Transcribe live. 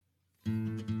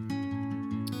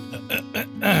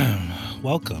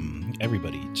Welcome,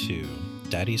 everybody, to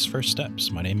Daddy's First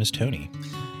Steps. My name is Tony.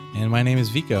 And my name is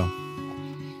Vico.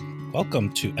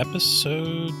 Welcome to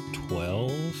episode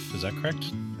 12. Is that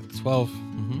correct? 12.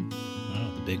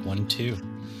 Oh, the big one, too.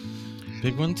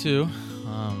 Big one, too.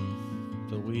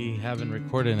 But we haven't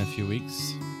recorded in a few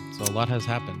weeks, so a lot has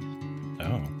happened.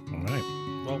 Oh, all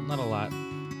right. Well, not a lot,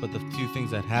 but the few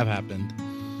things that have happened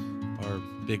are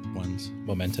big ones.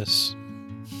 Momentous.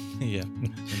 Yeah,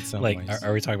 in some like, ways.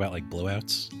 are we talking about like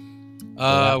blowouts?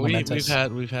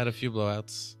 We've had a few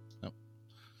blowouts. Yep.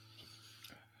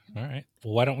 All right.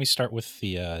 Well, why don't we start with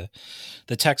the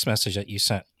text message that you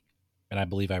sent, and I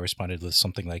believe I responded with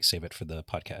something like "Save it for the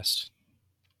podcast."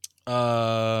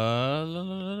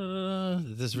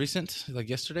 This recent, like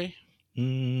yesterday?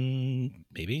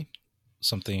 Maybe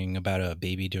something about a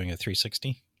baby doing a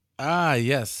 360. Ah,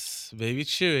 yes, baby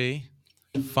Chewy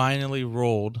finally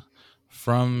rolled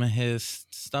from his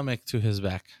stomach to his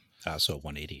back. So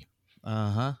 180.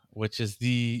 Which is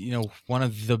one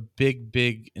of the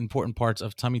big important parts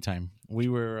of tummy time. We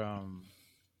were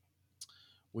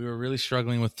really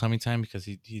struggling with tummy time because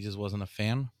he just wasn't a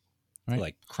fan, right?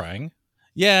 Like crying.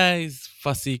 Yeah, he's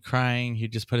fussy, crying.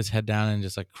 He'd just put his head down and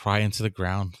just like cry into the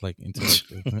ground, like into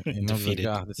Defeated.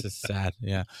 Like, oh, this is sad.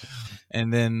 Yeah.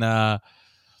 And then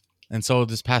and so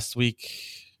this past week,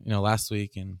 last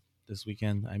week and this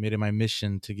weekend, I made it my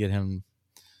mission to get him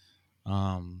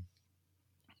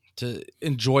to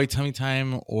enjoy tummy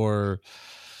time, or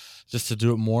just to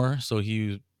do it more so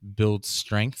he builds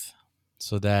strength,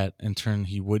 so that in turn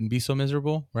he wouldn't be so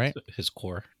miserable, right? His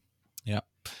core. Yeah.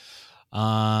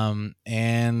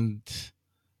 And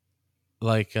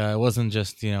like it wasn't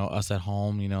just us at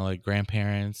home, like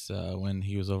grandparents, when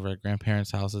he was over at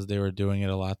grandparents' houses, they were doing it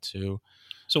a lot too.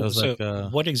 So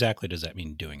what exactly does that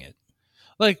mean, doing it?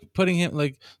 Like putting him,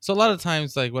 like, so a lot of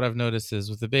times, like what I've noticed is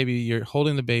with the baby, you're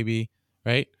holding the baby,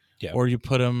 right? Yeah. Or you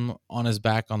put him on his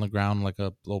back on the ground, like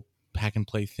a little pack and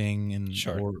play thing, and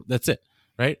Sure. or that's it,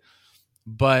 right?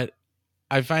 But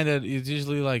I find that it's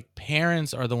usually like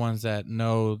parents are the ones that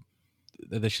know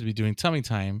that they should be doing tummy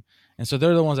time, and so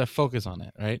they're the ones that focus on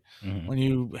it, right? Mm-hmm. When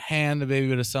you hand the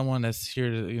baby to someone that's here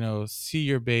to see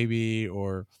your baby,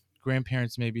 or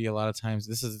grandparents, maybe a lot of times,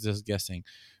 this is just guessing,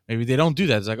 maybe they don't do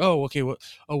that. It's like, oh, okay,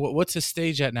 what's his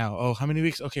stage at now? Oh, how many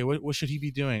weeks? Okay, what should he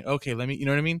be doing? Okay, let me, you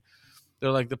know what I mean?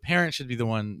 They're like, the parent should be the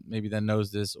one maybe that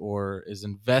knows this, or is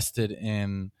invested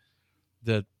in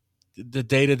the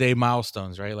day-to-day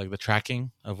milestones, right? Like the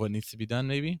tracking of what needs to be done,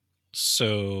 maybe.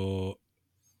 So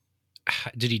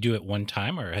did he do it one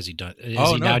time, or has he done? Is he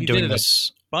no, now he doing did it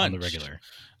this on the bunch. regular?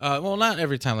 Well, not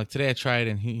every time. Like today I tried,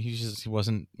 and he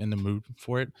wasn't in the mood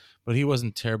for it, but he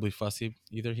wasn't terribly fussy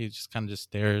either. He just kind of just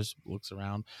stares, looks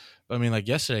around. But I mean, like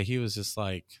yesterday, he was just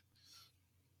like,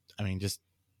 just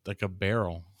like a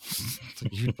barrel.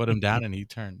 You put him down and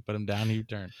he'd turn. Put him down, he'd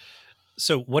turn.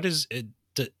 So what is it?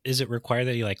 Is it required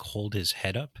that he like hold his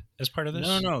head up as part of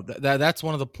this? No. That's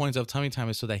one of the points of tummy time,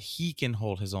 is so that he can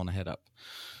hold his own head up.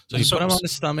 So you put him on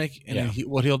his stomach, and then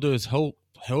what he'll do is he'll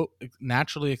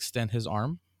naturally extend his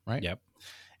arm, right? Yep.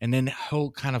 And then he'll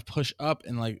kind of push up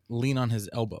and like lean on his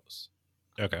elbows.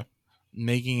 Okay.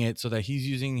 Making it so that he's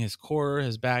using his core,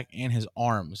 his back, and his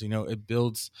arms. It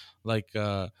builds like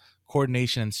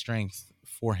coordination and strength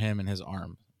for him and his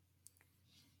arm,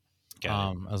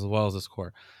 as well as his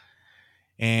core.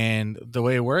 And the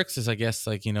way it works is, I guess,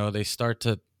 like,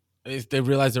 they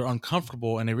realize they're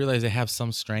uncomfortable, and they realize they have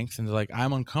some strength, and they're like,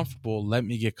 I'm uncomfortable, let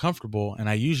me get comfortable. And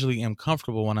I usually am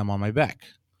comfortable when I'm on my back.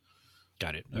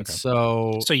 Got it. Okay.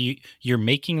 So you're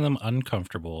making them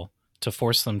uncomfortable to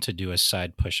force them to do a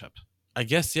side push-up. I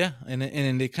guess, yeah. And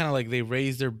they kind of like, they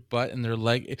raise their butt and their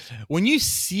leg. When you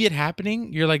see it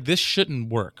happening, you're like, this shouldn't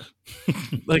work.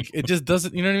 Like, it just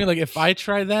doesn't, you know what I mean? Like, if I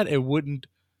tried that,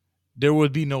 there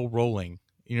would be no rolling.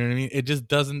 You know what I mean? It just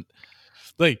doesn't,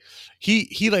 like,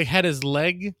 he like had his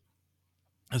leg.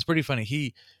 It's pretty funny.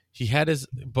 He had his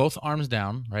both arms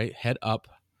down, right? Head up.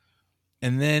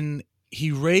 And then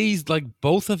he raised like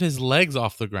both of his legs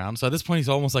off the ground. So at this point, he's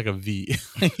almost like a V,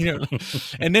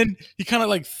 and then he kind of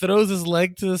like throws his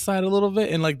leg to the side a little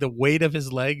bit, and like the weight of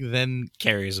his leg then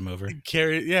carries him over.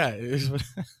 Yeah.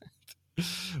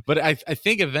 But I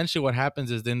think eventually what happens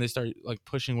is then they start like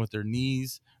pushing with their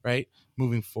knees, right?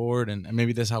 Moving forward. And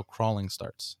maybe that's how crawling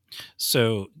starts.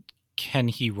 So can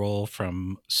he roll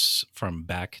from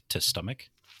back to stomach?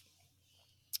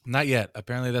 Not yet.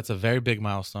 Apparently that's a very big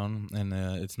milestone, and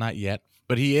it's not yet.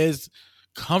 But he is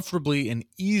comfortably and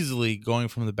easily going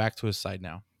from the back to his side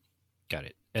now. Got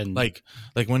it. And like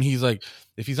when he's like,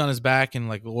 if he's on his back and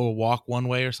like a little walk one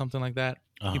way or something like that,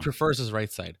 he prefers his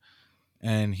right side.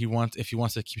 And if he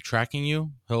wants to keep tracking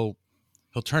you, he'll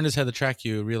he'll turn his head to track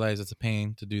you, realize it's a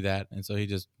pain to do that, and so he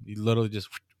literally just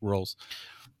rolls.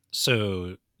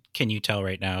 So, can you tell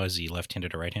right now, is he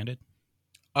left-handed or right-handed?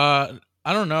 I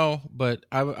don't know, but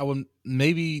I would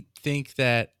maybe think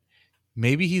that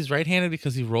maybe he's right-handed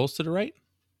because he rolls to the right.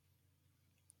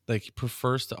 Like he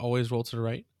prefers to always roll to the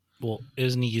right. Well,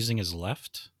 isn't he using his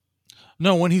left?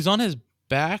 No, when he's on his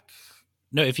back.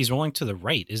 No, if he's rolling to the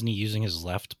right, isn't he using his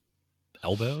left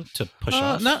elbow to push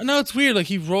off? No, it's weird. Like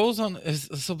he rolls on.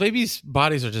 So babies'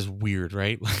 bodies are just weird,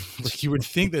 right? Like you would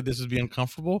think that this would be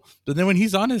uncomfortable, but then when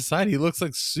he's on his side, he looks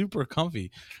like super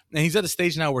comfy. And he's at a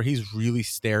stage now where he's really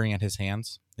staring at his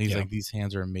hands. He's like, these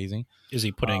hands are amazing. Is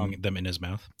he putting them in his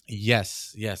mouth?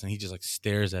 Yes, and he just like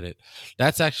stares at it.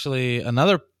 That's actually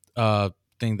another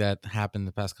thing that happened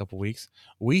the past couple weeks.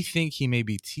 We think he may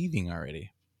be teething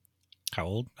already. How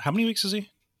old? How many weeks is he?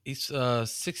 He's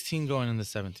 16 going into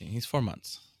 17. He's 4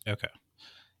 months. Okay.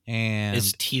 And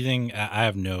is teething? I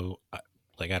have no, I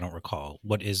don't recall.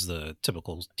 What is the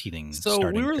typical teething?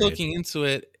 So we were looking into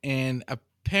it, and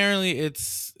apparently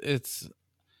it's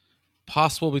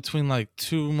possible between like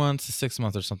 2 months to 6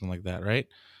 months or something like that, right?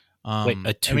 Wait,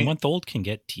 a 2-month-old can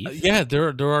get teeth? Yeah,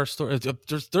 there are stories.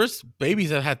 There's babies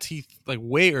that had teeth like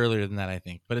way earlier than that, I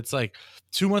think. But it's like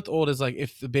 2-month-old is like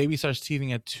if the baby starts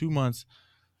teething at 2 months,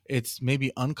 it's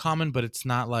maybe uncommon, but it's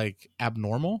not like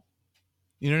abnormal.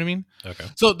 You know what I mean? Okay.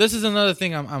 So this is another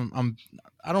thing I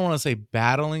don't want to say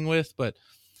battling with, but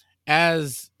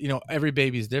as you know, every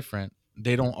baby is different.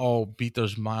 They don't all beat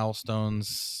those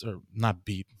milestones, or not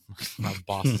beat, not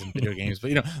bosses in video games,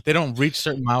 but they don't reach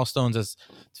certain milestones as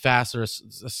fast or as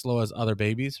slow as other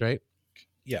babies, right?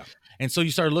 Yeah. And so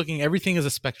you start looking, everything is a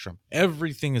spectrum.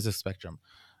 Everything is a spectrum.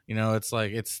 It's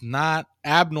like it's not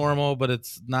abnormal, but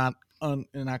it's not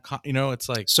it's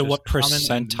like, so what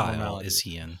percentile is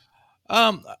he in?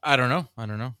 I don't know.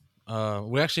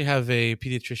 We actually have a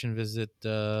pediatrician visit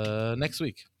next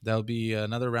week. That'll be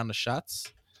another round of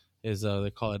shots. They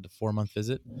call it the 4-month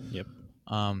visit. Yep.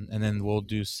 And then we'll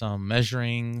do some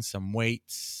measuring, some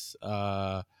weights,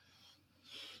 and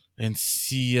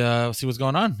see what's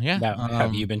going on. Yeah. Now,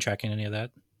 have you been tracking any of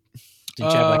that? Did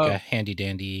you have like a handy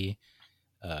dandy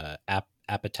app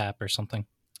or something?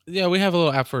 Yeah, we have a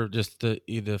little app for just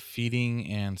either feeding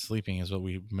and sleeping is what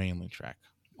we mainly track.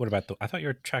 What about I thought you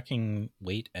were tracking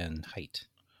weight and height.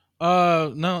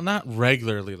 No, not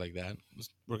regularly like that.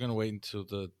 We're gonna wait until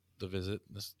the visit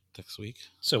this next week.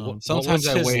 So what was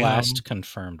his last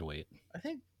confirmed weight? I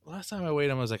think last time I weighed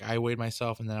him was like I weighed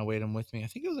myself and then I weighed him with me. I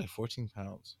think it was like 14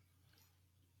 pounds.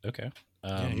 Okay.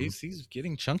 Yeah, he's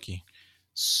getting chunky.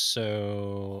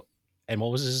 So, and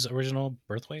what was his original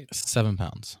birth weight? 7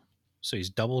 pounds. So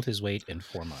he's doubled his weight in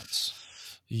 4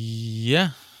 months. Yeah.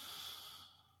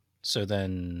 So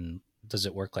then, does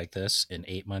it work like this? In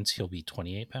 8 months, he'll be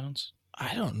 28 pounds?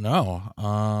 I don't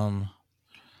know.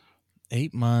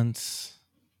 8 months.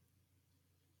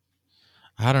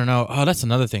 I don't know. Oh, that's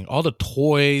another thing. All the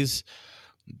toys,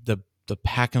 the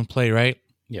pack and play, right?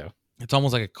 Yeah. It's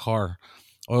almost like a car.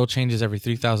 Oil changes every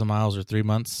 3,000 miles or 3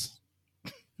 months,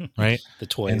 right? The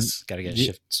toys got to get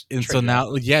shifted. And so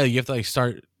now, yeah, you have to like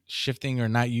start shifting or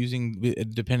not using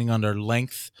depending on their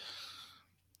length.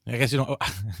 I guess you don't.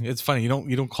 It's funny. You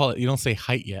don't call it. You don't say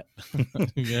height yet.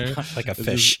 Like a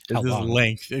fish. It's just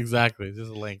length. Exactly. It's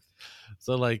just length.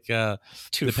 So like, 2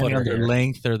 depending on their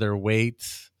length or their weight,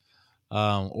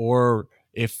 or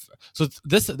if so,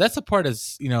 that's a part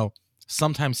that's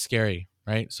sometimes scary,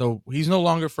 right? So he's no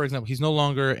longer, for example, he's no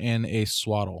longer in a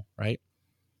swaddle, right?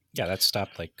 Yeah, that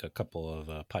stopped like a couple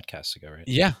of podcasts ago, right?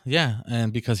 Yeah,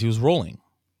 and because he was rolling,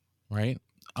 right?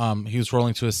 He was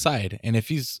rolling to his side, and if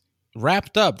he's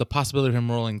wrapped up, the possibility of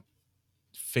him rolling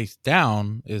face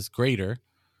down is greater,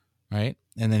 right?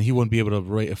 And then he wouldn't be able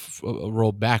to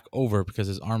roll back over because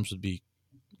his arms would be,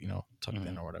 tucked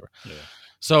in or whatever. Yeah.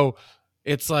 So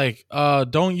it's like,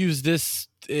 don't use this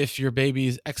if your baby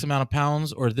is X amount of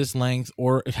pounds or this length,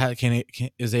 or if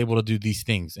is able to do these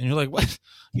things. And you're like, what?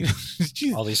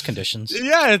 All these conditions.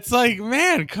 Yeah, it's like,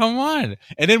 man, come on.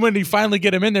 And then when you finally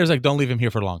get him in there, it's like, don't leave him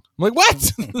here for long. I'm like,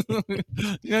 what?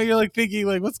 You're like thinking,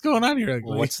 like, what's going on here? Like,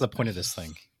 what's the point of this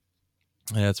thing?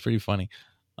 Yeah, it's pretty funny.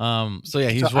 So yeah,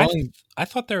 he's rolling. I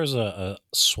thought there was a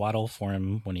swaddle for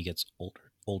him when he gets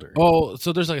older. Oh,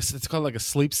 so there's it's called like a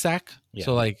sleep sack. Yeah.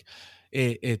 So like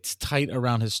it's tight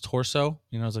around his torso.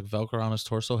 It's like Velcro around his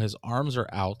torso. His arms are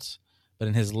out, but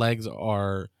then his legs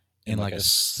are in like a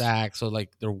sack. So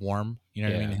like they're warm. You know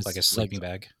what I mean? Like a sleeping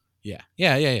bag. Yeah.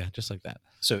 Just like that.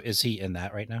 So is he in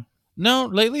that right now? No,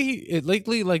 lately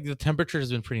like the temperature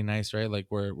has been pretty nice, right? Like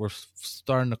we're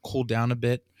starting to cool down a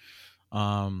bit.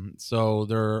 So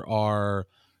there are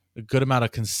a good amount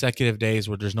of consecutive days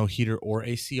where there's no heater or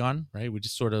AC on, right? We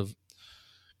just sort of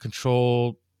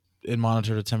control and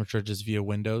monitor the temperature just via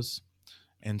windows.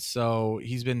 And so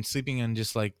he's been sleeping in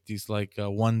just like these like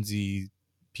onesie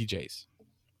PJs.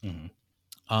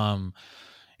 And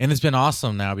it's been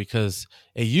awesome now because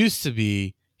it used to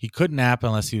be he couldn't nap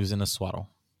unless he was in a swaddle,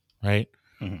 right?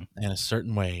 In a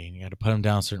certain way, and you got to put him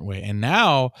down a certain way. And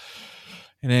now,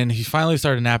 and then he finally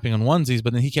started napping on onesies,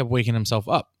 but then he kept waking himself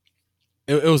up.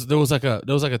 There was like a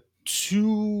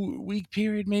 2-week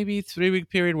period, maybe 3-week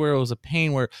period where it was a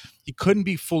pain where he couldn't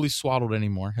be fully swaddled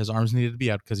anymore. His arms needed to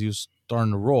be out because he was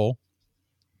starting to roll,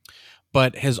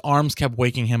 but his arms kept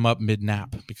waking him up mid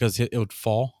nap because it would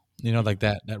fall, like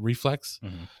that reflex.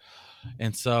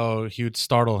 And so he would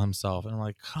startle himself, and I'm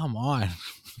like, come on.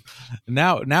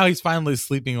 now he's finally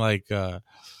sleeping like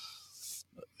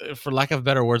for lack of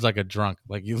better words, like a drunk.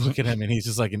 Like you look at him and he's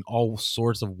just like in all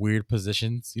sorts of weird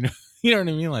positions, you know what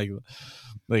I mean? Like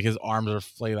his arms are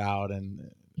flayed out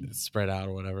and spread out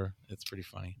or whatever. It's pretty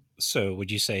funny. So would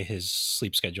you say his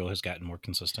sleep schedule has gotten more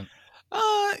consistent?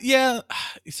 Yeah.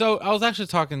 So I was actually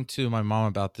talking to my mom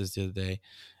about this the other day,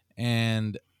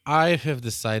 and I have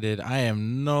decided I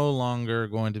am no longer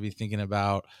going to be thinking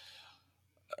about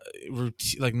like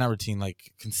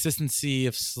consistency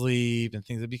of sleep and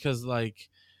things, because like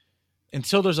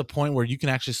until there's a point where you can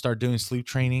actually start doing sleep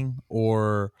training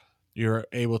or you're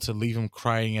able to leave him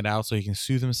crying it out so he can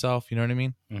soothe himself, you know what I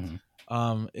mean?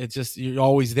 It's just, you're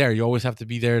always there. You always have to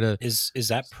be there to. Is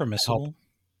that permissible?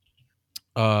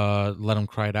 Let him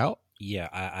cry it out. Yeah.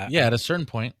 At a certain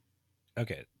point.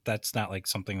 Okay. That's not like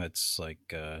something that's like,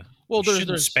 well, you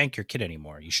shouldn't spank your kid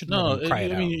anymore. You shouldn't let him cry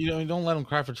it out. You don't let him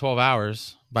cry for 12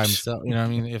 hours by himself. You know what I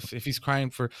mean? If he's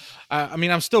crying for,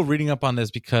 I'm still reading up on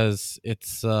this because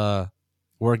it's,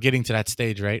 we're getting to that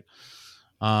stage, right?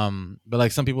 But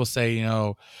like some people say,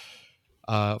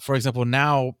 for example,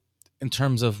 now in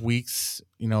terms of weeks,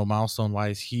 milestone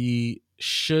wise, he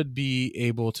should be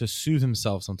able to soothe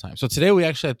himself sometimes. So today we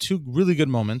actually had 2 really good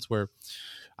moments where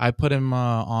I put him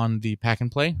on the pack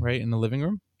and play right in the living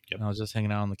room. Yep. And I was just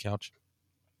hanging out on the couch,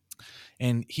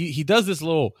 and he does this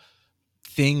little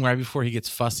thing right before he gets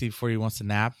fussy, before he wants to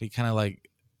nap. He's like,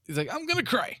 I'm gonna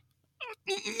cry.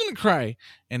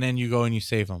 And then you go and you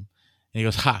save him, and he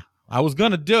goes, ha, I was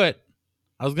gonna do it.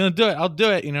 I'll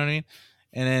do it. You know what I mean?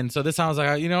 And then so this time I was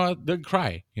like, you know what, don't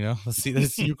cry. Let's see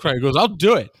you cry. He goes, I'll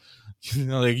do it.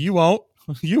 Like you won't.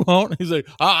 He's like,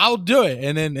 I'll do it.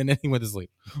 And then he went to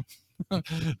sleep.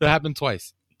 That happened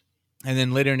twice. And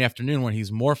then later in the afternoon when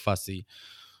he's more fussy,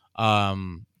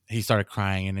 he started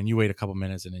crying, and then you wait a couple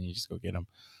minutes and then you just go get him.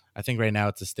 I think right now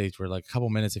it's a stage where like a couple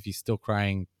minutes, if he's still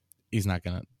crying, he's not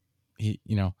gonna.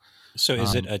 So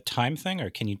is it a time thing, or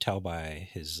can you tell by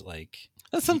his like?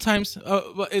 Sometimes,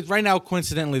 but right now,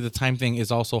 coincidentally, the time thing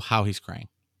is also how he's crying.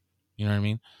 You know what I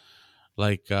mean?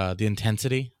 Like the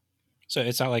intensity. So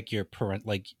it's not like your parent,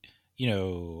 like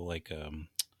you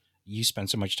spend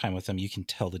so much time with him, you can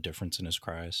tell the difference in his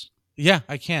cries. Yeah,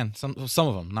 I can. Some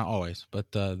of them, not always,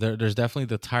 but there's definitely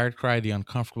the tired cry, the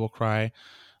uncomfortable cry,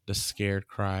 the scared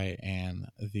cry, and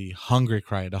the hungry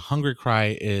cry. The hungry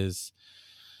cry is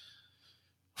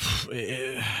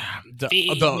the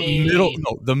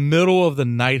middle of the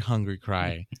night hungry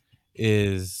cry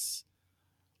is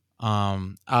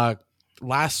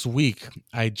last week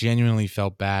I genuinely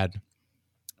felt bad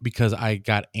because I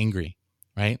got angry,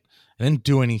 right? I didn't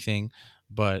do anything,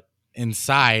 but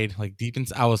inside, like deep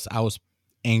inside, I was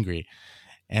angry.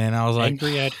 And I was like,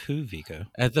 angry at who, Vico?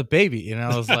 At the baby. And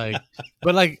I was like,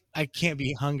 but like, I can't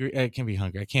be hungry. I can't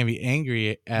be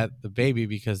angry at the baby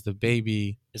because the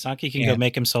baby. It's not like he can go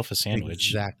make himself a sandwich.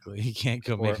 Exactly. He can't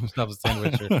go make himself a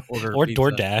sandwich or order or pizza.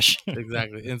 DoorDash.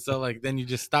 Exactly. And so like, then you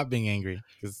just stop being angry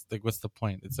because like, what's the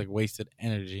point? It's like wasted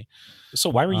energy. So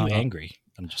why were you angry?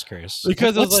 I'm just curious.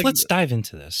 Because let's dive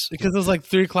into this. Because it was like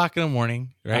 3:00 in the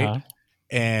morning, right?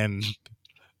 And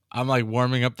I'm like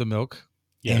warming up the milk.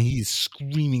 Yeah. And he's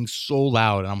screaming so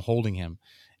loud, and I'm holding him.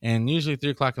 And usually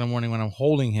 3:00 in the morning when I'm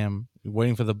holding him,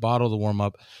 waiting for the bottle to warm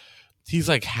up, he's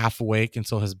like half awake, and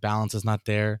so his balance is not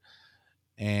there.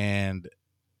 And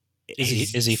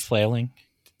is he flailing?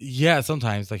 Yeah,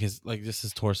 sometimes just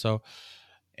his torso.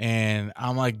 And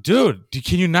I'm like, dude,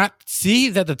 can you not see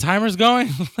that the timer's going?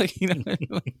 Like,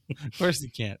 of course you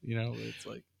can't. It's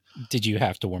like. Did you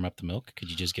have to warm up the milk?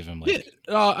 Could you just give him like?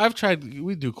 Yeah, I've tried.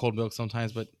 We do cold milk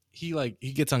sometimes, but he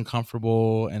gets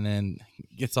uncomfortable and then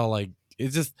gets all like,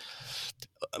 it's just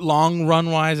long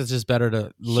run wise, it's just better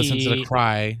to listen to the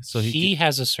cry. So he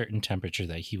has a certain temperature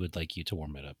that he would like you to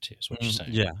warm it up to, is what you're saying.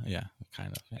 Yeah,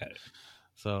 kind of. Yeah.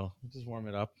 So just warm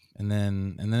it up and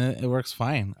then it works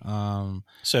fine.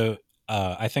 So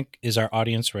I think, is our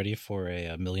audience ready for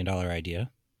a $1 million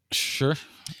idea? Sure.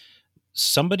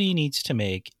 Somebody needs to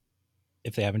make,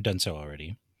 if they haven't done so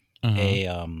already, a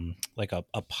like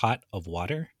a pot of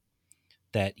water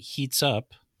that heats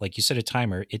up. Like you set a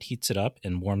timer, it heats it up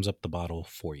and warms up the bottle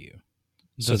for you.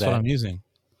 That's what I'm using.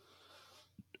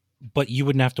 But you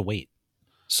wouldn't have to wait.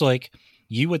 So like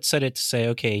you would set it to say,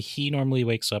 okay, he normally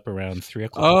wakes up around 3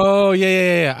 o'clock. Oh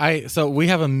yeah. So we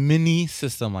have a mini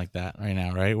system like that right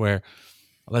now, right? Where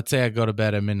let's say I go to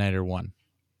bed at midnight or 1.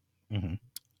 Mm-hmm.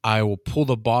 I will pull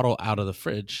the bottle out of the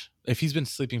fridge. If he's been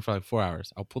sleeping for like 4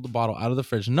 hours, I'll pull the bottle out of the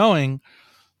fridge, knowing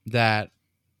that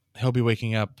he'll be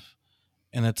waking up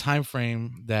in a time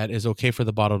frame that is okay for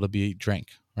the bottle to be drank,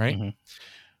 right? Mm-hmm.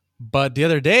 But the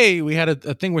other day we had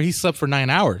a thing where he slept for 9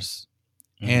 hours.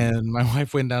 Mm-hmm. And my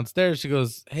wife went downstairs. She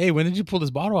goes, "Hey, when did you pull this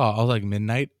bottle out?" I was like,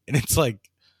 "Midnight." And it's like,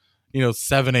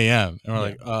 7 a.m. And we're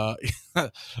like,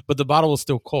 but the bottle was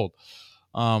still cold.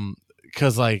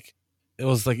 Because like it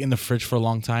was like in the fridge for a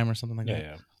long time or something like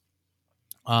that.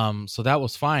 Yeah. So that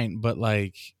was fine. But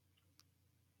like,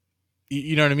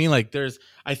 you know what I mean? Like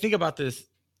I think about this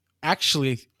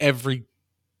actually every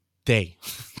day.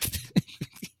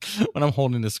 When I'm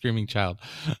holding a screaming child,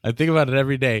 I think about it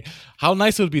every day. How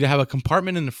nice it would be to have a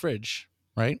compartment in the fridge,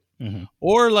 right? Mm-hmm.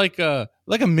 Or like a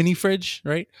mini fridge,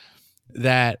 right?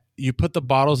 That you put the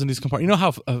bottles in these compartments. You know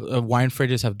how wine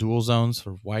fridges have dual zones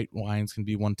for white wines can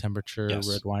be one temperature, Yes.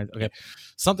 red wines. Okay,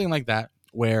 something like that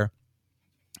where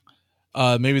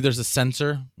maybe there's a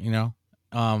sensor,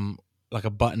 like a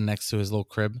button next to his little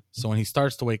crib. So when he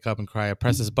starts to wake up and cry, I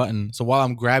press this button. So while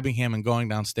I'm grabbing him and going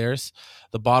downstairs,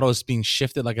 the bottle is being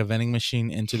shifted like a vending machine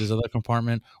into this other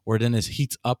compartment where then it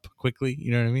heats up quickly.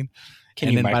 You know what I mean?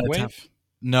 Can you microwave?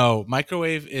 No,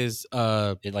 microwave is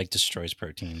it like destroys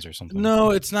proteins or something.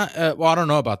 No, it's not. Well, I don't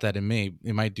know about that. It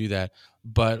might do that,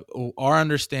 but our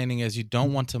understanding is you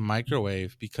don't want to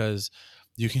microwave because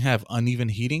you can have uneven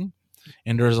heating,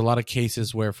 and there's a lot of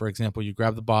cases where, for example, you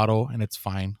grab the bottle and it's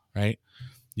fine, right?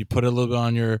 You put it a little bit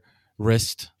on your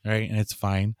wrist, right, and it's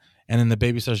fine, and then the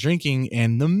baby starts drinking,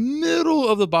 and the middle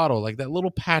of the bottle, like that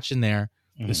little patch in there,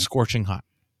 is scorching hot.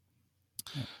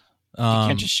 You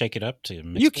can't just shake it up to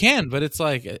mix you can, but it's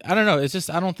like I don't know. It's just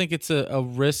I don't think it's a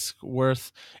risk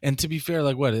worth. And to be fair,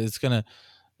 like what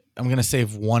I'm gonna save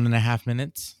 1.5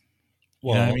 minutes.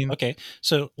 Well, you know what I mean? Okay,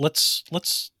 so let's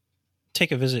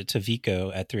take a visit to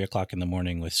Vico at 3 o'clock in the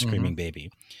morning with screaming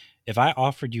baby. If I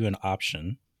offered you an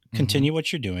option, continue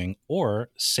what you're doing, or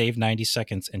save 90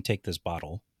 seconds and take this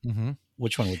bottle,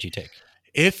 which one would you take?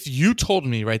 If you told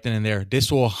me right then and there,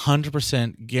 this will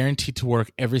 100% guaranteed to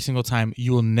work every single time,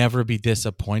 you will never be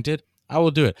disappointed, I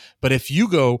will do it. But if you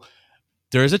go,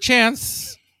 there's a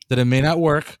chance that it may not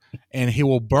work and he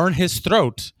will burn his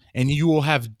throat and you will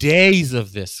have days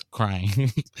of this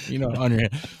crying, on your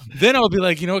head. Then I'll be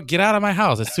like, get out of my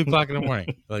house. It's 2 o'clock in the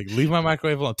morning. Like, leave my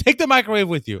microwave alone. Take the microwave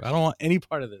with you. I don't want any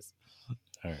part of this.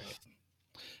 All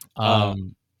right.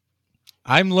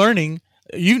 I'm learning.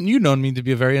 You've known me to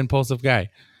be a very impulsive guy,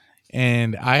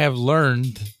 and I have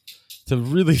learned to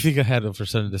really think ahead for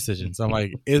certain decisions. I'm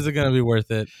like, is it going to be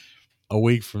worth it a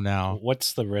week from now?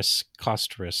 What's the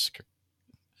cost risk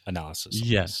analysis?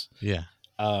 Yes. Yeah.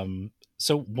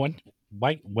 So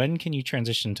when can you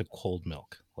transition to cold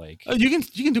milk? Like you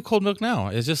can do cold milk now.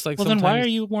 It's just like, well, then why are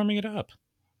you warming it up?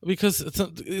 Because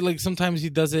like sometimes he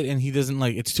does it and he doesn't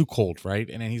like it's too cold, right?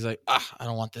 And then he's like, I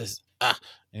don't want this.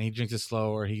 And he drinks it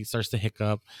slow, or he starts to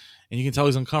hiccup, and you can tell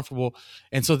he's uncomfortable.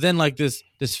 And so then like this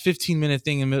 15-minute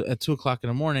thing at 2 o'clock in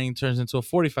the morning turns into a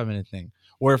 45-minute thing.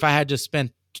 Or if I had just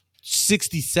spent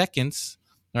 60 seconds,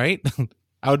 right,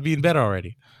 I would be in bed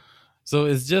already. So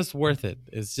it's just worth it.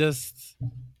 It's just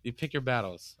you pick your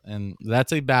battles, and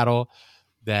that's a battle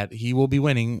that he will be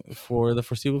winning for the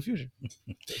foreseeable future.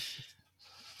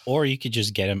 Or you could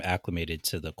just get him acclimated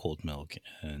to the cold milk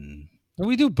and.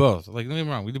 We do both. Like, don't get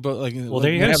me wrong. We do both. Like, well,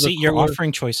 there you go. See, you're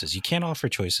offering choices. You can't offer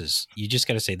choices. You just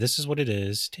got to say, this is what it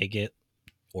is. Take it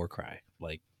or cry.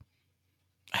 Like,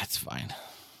 that's fine.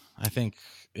 I think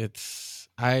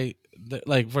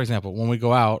like, for example, when we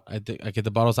go out, I get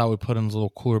the bottles out. We put in this little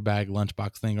cooler bag,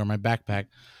 lunchbox thing, or my backpack.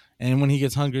 And when he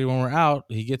gets hungry, when we're out,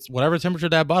 he gets whatever temperature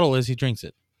that bottle is, he drinks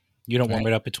it. You don't warm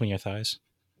it up between your thighs?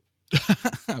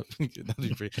 That'd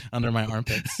be free. Under my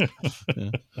armpits. Yeah.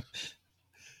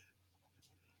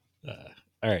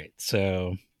 All right,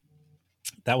 so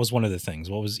that was one of the things.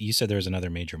 You said there was another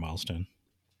major milestone?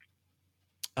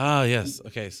 Yes.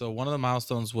 Okay, so one of the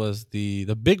milestones was the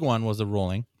big one was the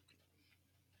rolling.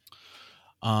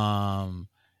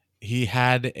 he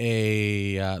had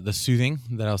the soothing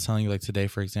that I was telling you, like today,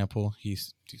 for example, he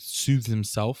soothed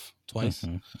himself twice,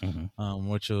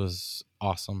 which was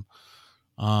awesome.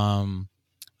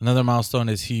 Another milestone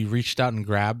is he reached out and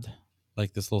grabbed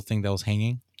like this little thing that was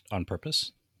hanging on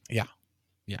purpose. Yeah.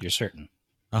 You're certain?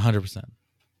 100%.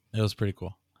 It was pretty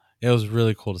cool. It was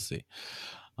really cool to see.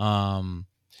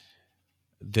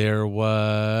 There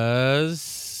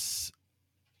was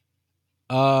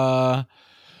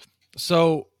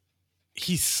so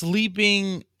he's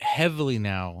sleeping heavily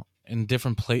now in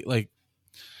different place. Like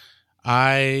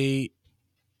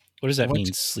what does that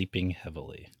mean, sleeping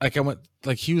heavily?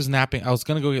 Like he was napping. I was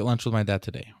gonna go get lunch with my dad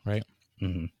today, right?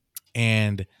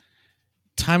 And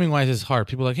timing wise is hard.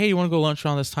 People are like, hey, you want to go lunch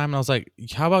around this time? And I was like,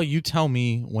 how about you tell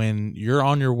me when you're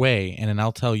on your way, and then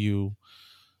I'll tell you,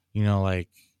 like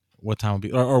what time will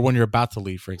be, or when you're about to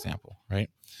leave, for example, right?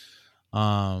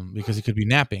 Because he could be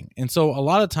napping. And so a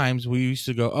lot of times we used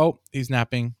to go, oh, he's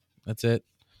napping. That's it.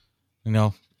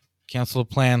 Cancel the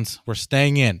plans. We're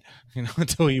staying in,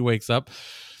 until he wakes up.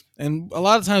 And a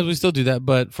lot of times we still do that.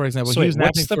 But for example, he was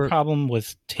napping. What's the problem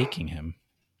with taking him?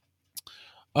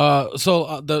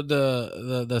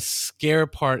 The scare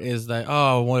part is that,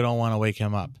 oh, we don't want to wake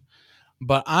him up.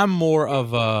 But I'm more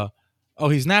of oh,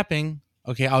 he's napping.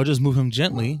 Okay, I'll just move him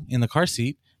gently in the car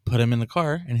seat, put him in the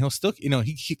car, and he'll still,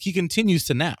 he continues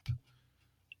to nap.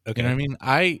 Okay. You know what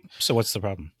I mean? So what's the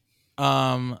problem?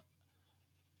 How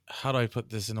do I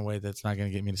put this in a way that's not going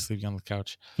to get me to sleep on the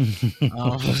couch?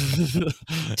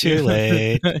 Too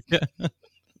late.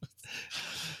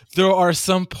 There are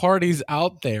some parties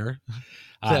out there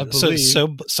that so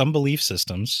some belief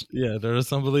systems. Yeah, there are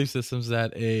some belief systems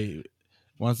that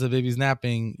once the baby's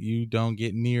napping, you don't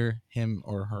get near him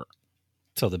or her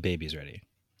till the baby's ready.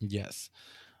 Yes,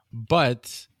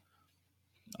 but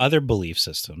other belief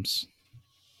systems.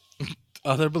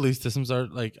 Other belief systems are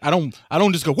like, I don't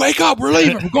just go, wake up, we're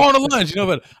leaving, we're going to lunch,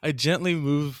 but I gently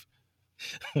move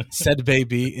said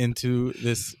baby into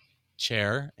this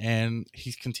chair and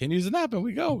he continues to nap and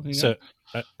we go. So,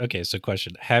 okay. So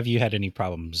question, have you had any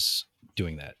problems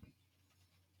doing that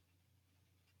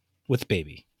with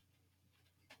baby?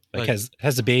 Like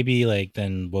has the baby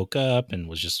then woke up and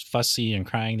was just fussy and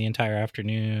crying the entire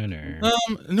afternoon, or?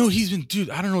 No, he's been, dude,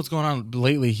 I don't know what's going on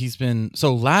lately. He's been,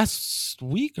 so last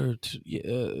week or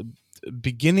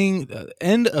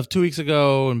end of 2 weeks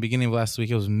ago and beginning of last week,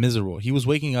 it was miserable. He was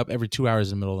waking up every 2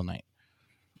 hours in the middle of the night.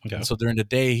 Okay. And so during the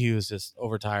day, he was just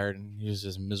overtired and he was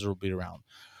just miserable to be around.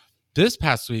 This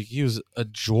past week, he was a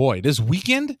joy. This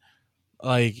weekend,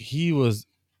 he was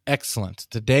excellent.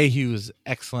 Today he was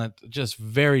excellent, just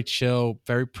very chill,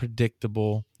 very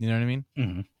predictable. You know what I mean?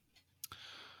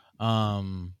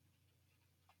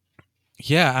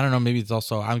 Yeah, I don't know. Maybe it's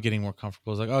also I'm getting more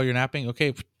comfortable. It's like, oh, you're napping?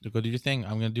 Okay, go do your thing.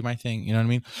 I'm gonna do my thing. You know what I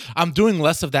mean? I'm doing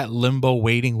less of that limbo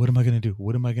waiting. What am I gonna do?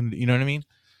 What am I gonna do? You know what I mean?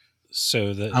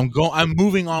 So I'm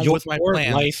moving on with my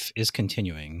plan. Life is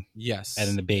continuing. Yes, and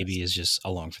then the baby is just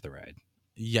along for the ride.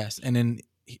 Yes, and then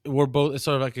we're both. It's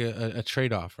sort of like a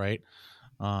trade off, right?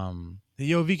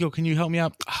 Yo, Vico, can you help me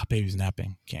out? Baby's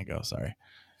napping. Can't go. Sorry.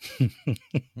 I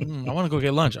want to go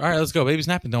get lunch. All right, let's go. Baby's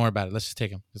napping. Don't worry about it. Let's just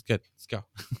take him. It's good. Let's go.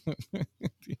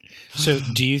 So,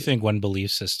 do you think one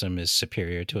belief system is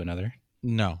superior to another?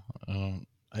 No.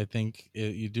 I think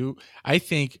you do. I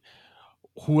think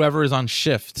whoever is on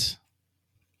shift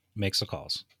makes the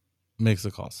calls.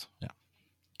 Yeah.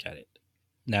 Got it.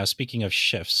 Now, speaking of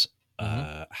shifts,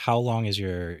 how long is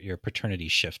your paternity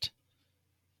shift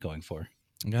going for?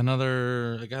 I got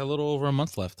a little over a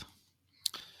month left.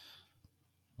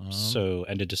 So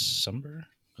end of December?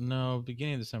 No,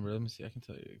 beginning of December. Let me see. I can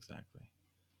tell you exactly.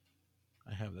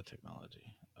 I have the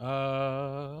technology.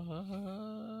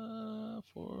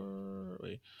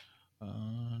 Wait.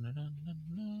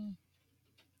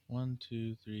 1,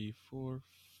 2, 3, 4,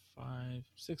 5,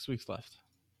 6 weeks left.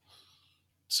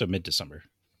 So mid-December.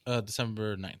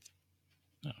 December 9th.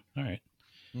 Oh, all right.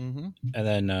 Mm-hmm. And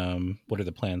then, what are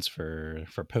the plans for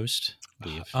post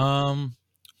leave?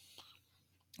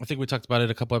 I think we talked about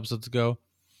it a couple episodes ago.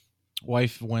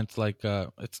 Wife went it's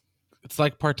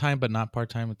like part-time, but not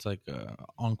part-time. It's like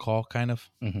on call kind of.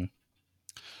 Mm-hmm.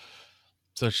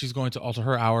 So she's going to alter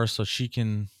her hours so she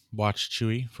can watch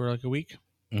Chewy for a week.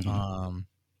 Mm-hmm.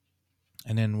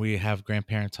 And then we have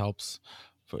grandparents helps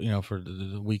for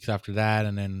the weeks after that,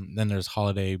 and then there's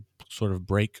holiday sort of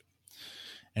break.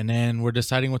 And then we're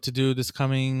deciding what to do this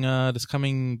coming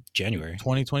January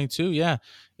 2022. Yeah,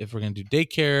 if we're gonna do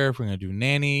daycare, if we're gonna do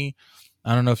nanny.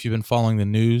 I don't know if you've been following the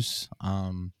news.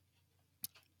 You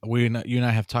and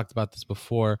I have talked about this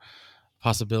before.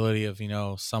 Possibility of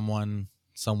someone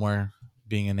somewhere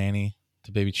being a nanny.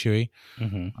 to Baby Chewy.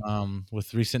 Mm-hmm.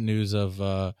 With recent news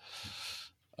of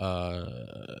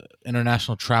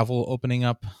international travel opening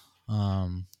up,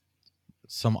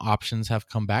 some options have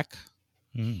come back.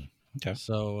 Okay.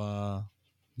 So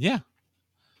yeah.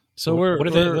 So we're what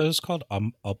are those called?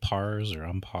 Au pairs or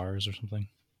umpires or something?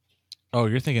 Oh,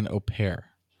 you're thinking au pair.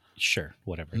 Sure,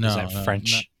 whatever. No, Is that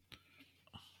French?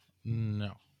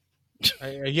 No.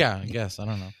 Yeah, I guess. I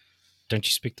don't know. Don't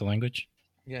you speak the language?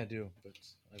 Yeah, I do, but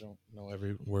I don't know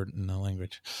every word in the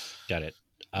language. Got it.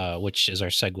 Which is our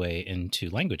segue into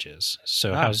languages.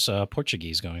 So how's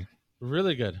Portuguese going?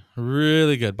 Really good.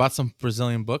 Really good. Bought some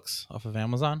Brazilian books off of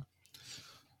Amazon.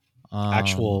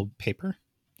 Actual paper?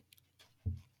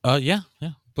 Yeah.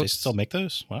 Books. They still make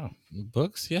those? Wow.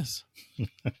 Books, yes.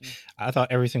 I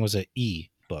thought everything was an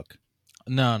e-book.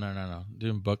 No.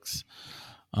 Doing books.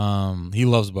 He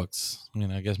loves books. I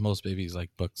mean, I guess most babies like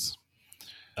books.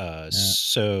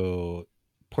 So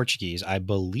Portuguese, I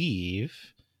believe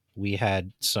we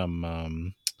had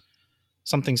some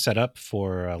something set up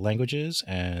for languages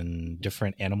and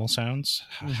different animal sounds.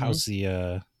 Mm-hmm. How's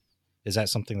the is that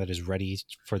something that is ready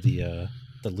for the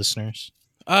listeners?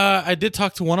 I did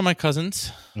talk to one of my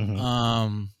cousins.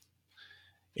 Mm-hmm.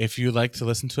 If you'd like to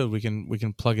listen to it, we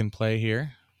can plug and play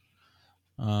here.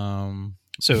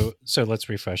 So let's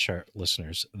refresh our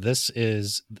listeners. This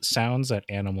is sounds that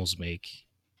animals make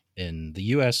in the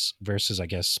U.S. versus, I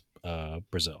guess,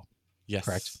 Brazil. Yes.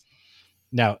 Correct.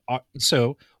 Now,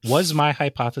 so was my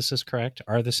hypothesis correct?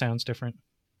 Are the sounds different?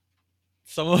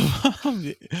 Some of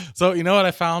them. So you know what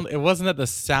I found? It wasn't that the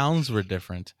sounds were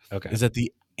different. Okay. It's that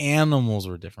the animals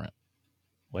were different.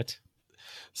 What?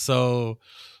 So,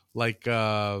 like,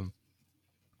 my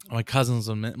cousins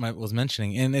was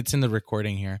mentioning, and it's in the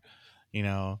recording here. You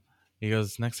know, he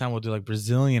goes, next time we'll do like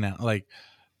Brazilian, like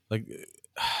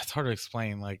it's hard to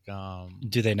explain. Like,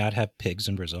 do they not have pigs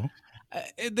in Brazil?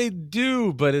 They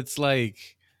do, but it's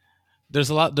like there's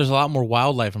a lot more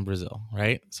wildlife in Brazil,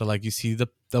 right? So like you see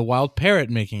the wild parrot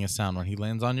making a sound when he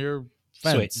lands on your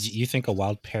fence. So wait, you think a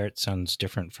wild parrot sounds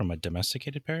different from a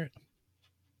domesticated parrot?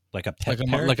 Like a pet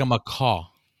parrot? Like a macaw.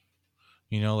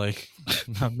 You know, like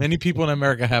many people in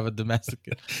America have a domestic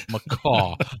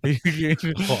macaw.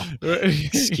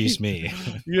 Excuse me.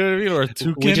 You know what I mean? Or a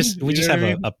toucan. We just have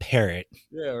a parrot.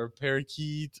 Yeah, or a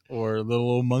parakeet, or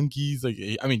little monkeys. Like,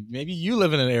 I mean, maybe you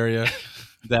live in an area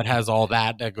that has all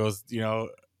that goes, you know,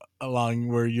 along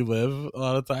where you live a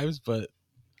lot of times. But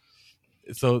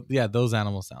so yeah, those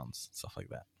animal sounds, stuff like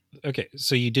that. Okay,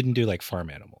 so you didn't do like farm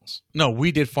animals? No,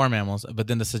 we did farm animals, but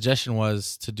then the suggestion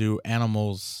was to do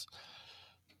animals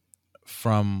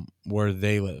from where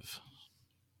they live.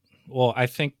 Well, I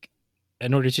think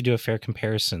in order to do a fair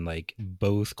comparison, like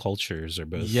both cultures or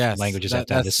both languages have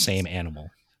to have the same animal.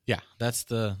 Yeah, that's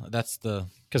the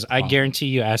because I guarantee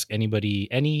you ask anybody,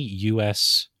 any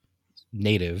U.S.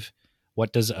 native,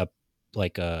 what does a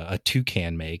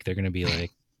toucan make? They're going to be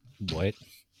like, what?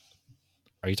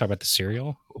 Are you talking about the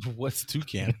cereal? What's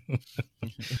toucan?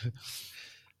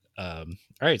 All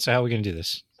right, so how are we going to do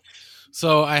this?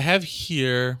 So I have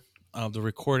here the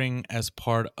recording as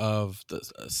part of the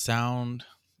sound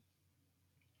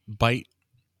bite,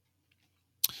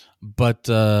 but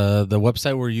the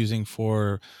website we're using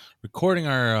for recording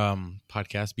our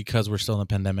podcast, because we're still in a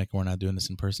pandemic and we're not doing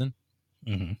this in person,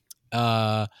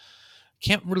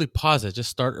 can't really pause it,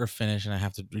 just start or finish, and I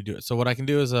have to redo it. So what I can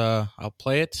do is I'll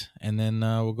play it, and then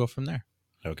we'll go from there.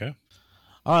 Okay.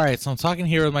 All right, so I'm talking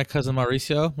here with my cousin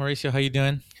Mauricio. Mauricio, how you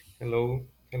doing? Hello,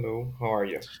 how are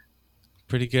you?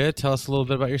 Pretty good. Tell us a little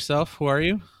bit about yourself. Who are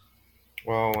you?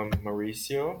 Well, I'm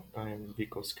Mauricio. I'm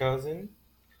Vico's cousin,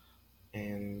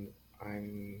 and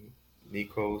I'm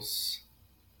Nico's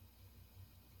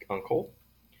uncle.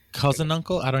 Cousin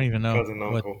uncle? I don't even know Cousin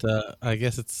uncle. What. I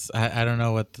guess it's. I don't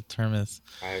know what the term is.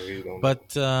 I really don't.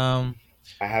 But I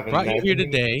haven't brought met you here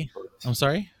him today. yet, I'm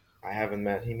sorry. I haven't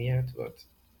met him yet, but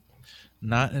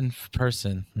not in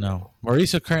person. No.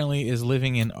 Mauricio currently is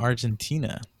living in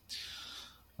Argentina,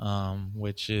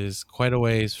 which is quite a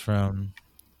ways from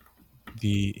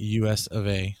the U.S. of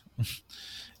A.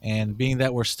 And being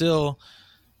that we're still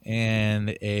in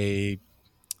a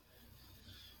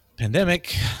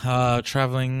pandemic,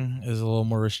 traveling is a little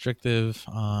more restrictive,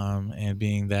 and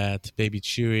being that baby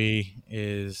Chewy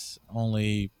is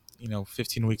only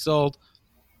 15 weeks old,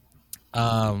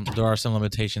 there are some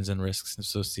limitations and risks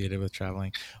associated with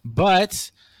traveling, but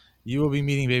you will be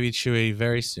meeting baby Chewy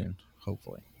very soon,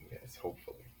 hopefully. Yes,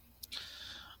 hopefully.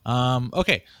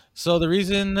 Okay, So the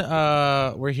reason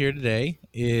we're here today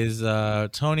is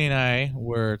Tony and I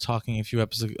were talking a few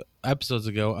episodes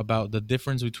ago about the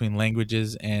difference between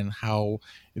languages and how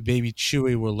baby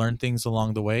Chewy will learn things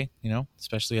along the way,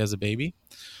 especially as a baby.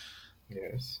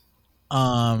 Yes.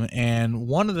 And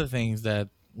one of the things that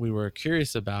we were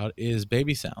curious about is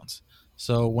baby sounds.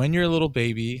 So when you're a little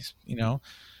baby,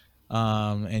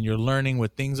 and you're learning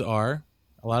what things are,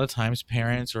 a lot of times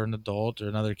parents or an adult or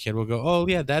another kid will go, "Oh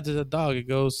yeah, that is a dog." It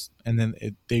goes, and then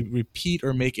they repeat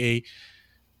or make a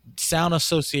sound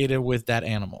associated with that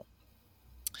animal.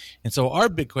 And so our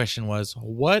big question was,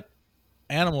 what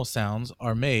animal sounds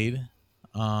are made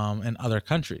in other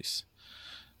countries?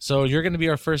 So you're going to be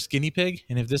our first guinea pig,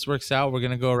 and if this works out, we're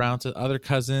going to go around to other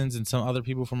cousins and some other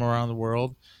people from around the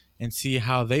world and see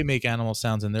how they make animal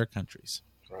sounds in their countries.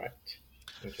 Right.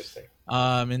 Interesting.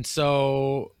 And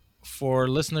so for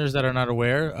listeners that are not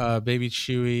aware, baby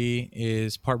Chewy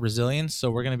is part Brazilian, so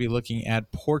we're going to be looking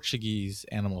at Portuguese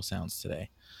animal sounds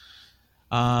today.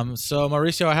 So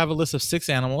Mauricio, I have a list of 6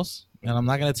 animals, and I'm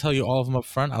not going to tell you all of them up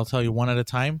front. I'll tell you one at a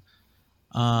time.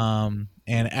 And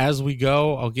as we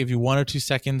go, I'll give you 1 or 2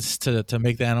 seconds to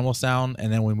make the animal sound,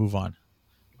 and then we move on.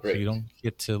 Great. So you don't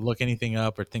get to look anything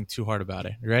up or think too hard about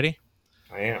it. You ready?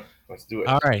 I am. Let's do it.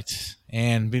 All right.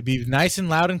 And be nice and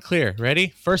loud and clear. Ready?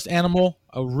 First animal,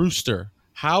 a rooster.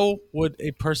 How would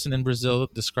a person in Brazil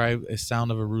describe a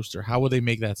sound of a rooster? How would they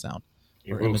make that sound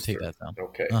or imitate that sound?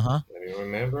 Okay. Uh-huh. Let me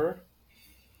remember.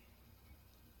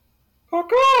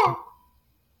 Caw-caw!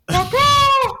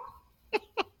 Caw-caw!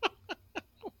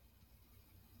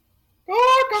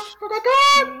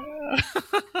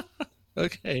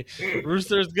 Okay.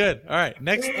 Rooster is good. All right.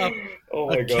 Next up, oh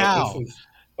my a God, cow.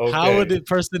 Okay. How would a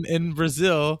person in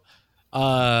Brazil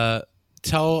tell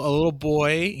a little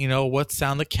boy, what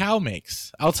sound the cow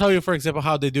makes? I'll tell you, for example,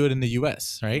 how they do it in the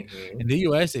U.S., right? Mm-hmm. In the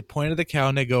U.S., they point at the cow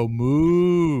and they go,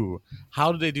 moo.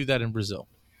 How do they do that in Brazil?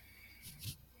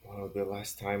 Well, the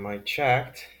last time I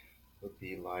checked would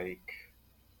be like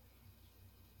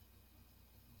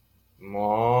moo.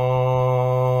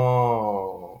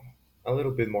 A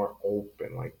little bit more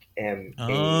open, like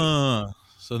M-A.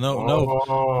 So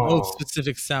no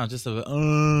specific sound, just a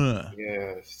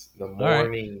Yes, the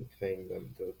morning thing that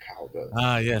the cow does.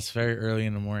 Yes, very early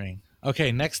in the morning.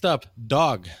 Okay, next up,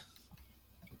 dog.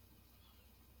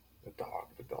 The dog.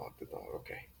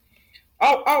 Okay.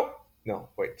 Oh! No,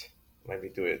 wait. Let me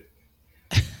do it.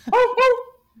 Oh!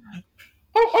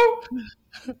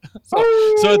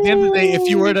 So at the end of the day, if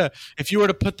you were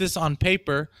to put this on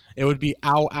paper, it would be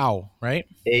ow ow, right?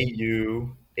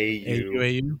 A-U.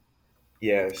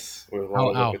 Yes, with a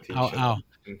lot of repetition. Ow.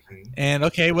 Mm-hmm. And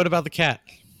okay, what about the cat?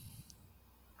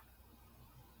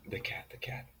 The cat.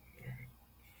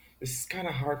 This is kind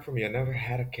of hard for me. I never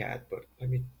had a cat, but let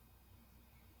me.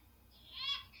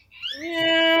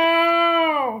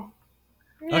 Meow.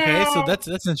 Okay, so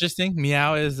that's interesting.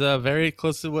 Meow is very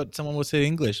close to what someone would say in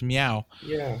English. Meow.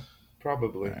 Yeah,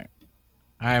 probably. All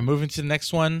right, moving to the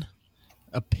next one.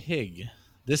 A pig.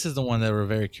 This is the one that we're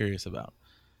very curious about.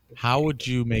 How would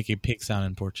you make a pig sound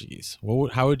in Portuguese?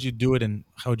 How would you do it, and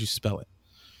how would you spell it?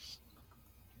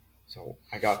 So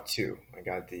I got 2. I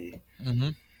got the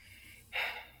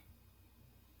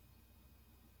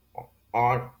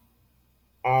on.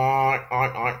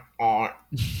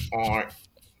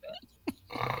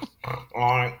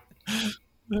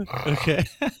 Okay.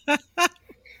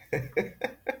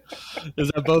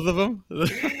 Is that both of them?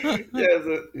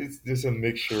 It's just a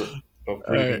mixture of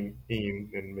breathing in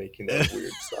and making that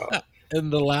weird sound.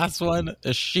 And the last one,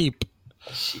 a sheep.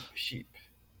 A sheep.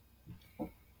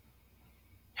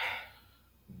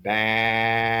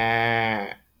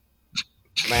 Bah.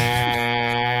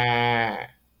 Bah.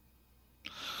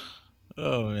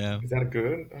 Oh man, is that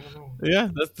good? I don't know. Yeah,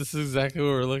 this is exactly what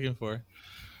we're looking for.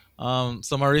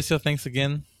 So Mauricio, thanks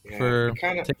again for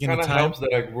taking the time. It helps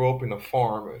that I grew up in a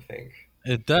farm. I think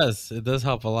it does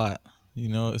help a lot.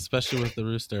 Especially with the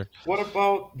rooster. What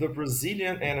about the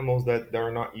Brazilian animals that are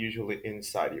not usually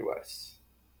inside US?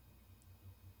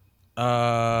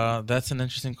 That's an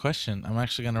interesting question. I'm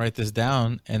actually going to write this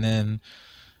down, and then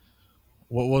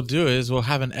what we'll do is we'll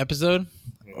have an episode,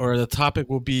 or the topic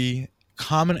will be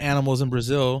common animals in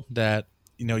Brazil that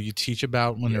you teach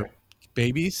about when they're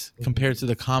babies compared to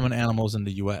the common animals in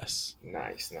the US.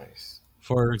 Nice.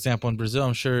 For example, in Brazil,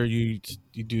 I'm sure you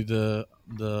do the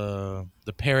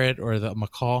parrot or the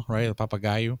macaw, right? The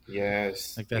papagaio.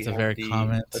 Yes. Like that's a very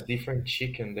common. A different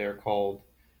chicken there called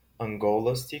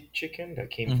Angola stick chicken that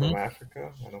came from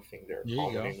Africa. I don't think they're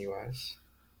common in US.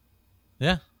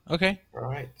 Yeah. Okay. All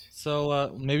right.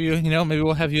 So maybe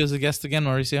we'll have you as a guest again,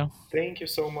 Mauricio. Thank you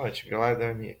so much. I'm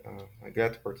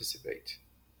glad to participate.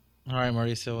 All right,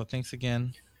 Mauricio. Well, thanks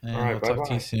again, and All right, we'll bye talk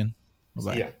to you bye. soon. See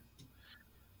Bye-bye. ya.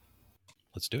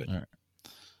 Let's do it. All right.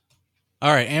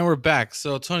 All right, and we're back.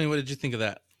 So, Tony, what did you think of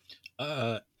that?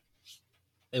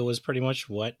 It was pretty much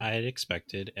what I had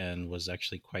expected and was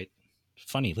actually quite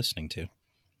funny listening to.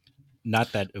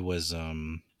 Not that it was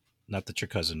not that your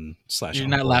cousin slash You're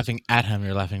uncle. not laughing at him;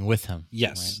 you're laughing with him.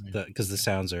 Yes, right? because the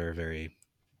sounds are very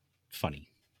funny.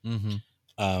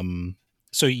 Mm-hmm.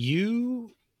 So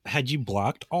had you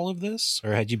blocked all of this,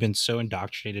 or had you been so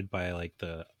indoctrinated by like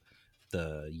the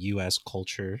U.S.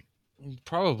 culture?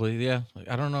 Probably, yeah. Like,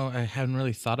 I don't know. I hadn't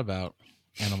really thought about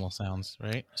animal sounds,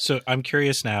 right? So I'm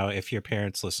curious now if your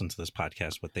parents listen to this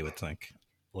podcast, what they would think.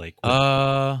 Like,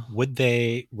 would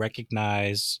they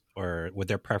recognize, or would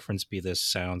their preference be the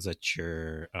sounds that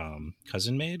your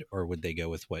cousin made, or would they go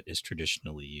with what is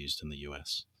traditionally used in the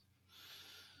U.S.?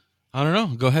 I don't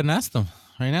know. Go ahead and ask them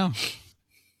right now.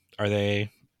 Are they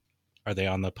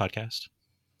on the podcast?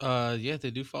 Yeah,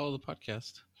 they do follow the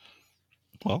podcast.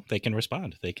 Well, they can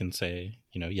respond. They can say,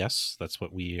 yes, that's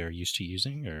what we are used to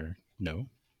using, or no,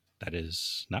 that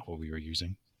is not what we were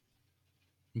using.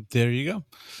 There you go.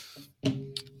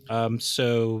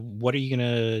 So what do you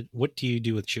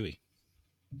do with Chewy?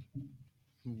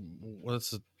 Well,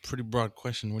 that's a pretty broad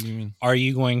question. What do you mean? Are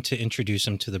you going to introduce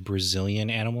him to the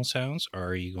Brazilian animal sounds, or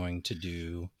are you going to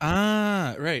do...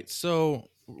 Right. So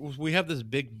we have this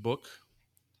big book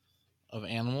of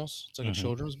animals. It's like a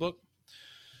children's book.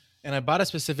 And I bought it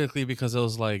specifically because it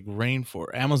was like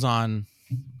Amazon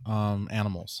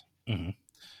animals.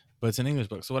 But it's an English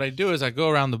book. So what I do is I go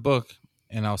around the book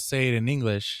and I'll say it in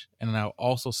English, and then I'll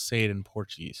also say it in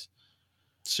Portuguese.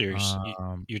 Seriously,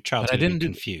 your child's going to be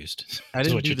confused. I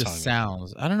didn't do the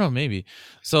sounds. I don't know, maybe.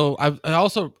 So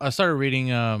I started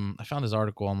reading. I found this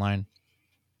article online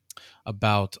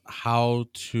about how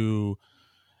to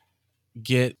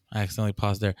get. I accidentally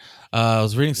paused there. I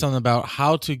was reading something about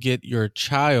how to get your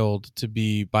child to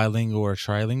be bilingual or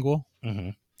trilingual.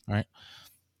 Right,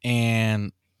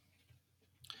 and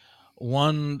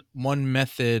one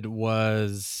method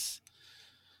was,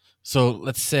 so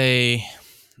let's say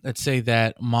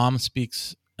that mom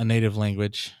speaks a native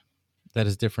language that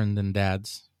is different than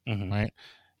dad's, right?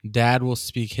 Dad will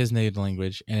speak his native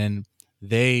language, and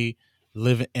they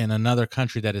live in another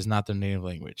country that is not their native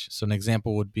language. So an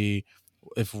example would be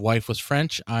if wife was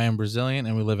French, I am Brazilian,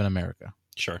 and we live in America.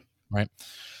 Sure. Right?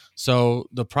 So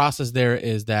the process there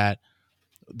is that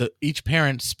each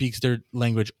parent speaks their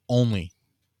language only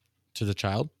to the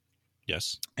child.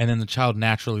 Yes. And then the child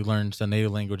naturally learns the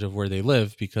native language of where they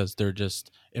live because they're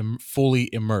just fully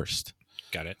immersed.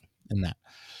 Got it. In that.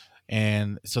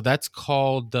 And so that's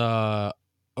called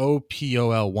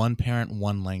OPOL, one parent,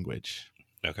 one language.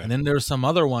 Okay. And then there's some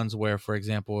other ones where, for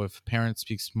example, if a parent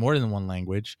speaks more than one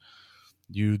language,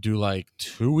 you do like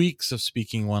 2 weeks of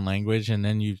speaking one language, and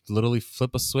then you literally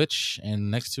flip a switch,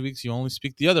 and next 2 weeks you only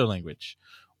speak the other language.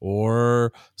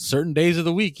 Or certain days of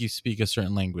the week you speak a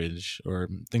certain language, or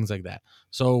things like that.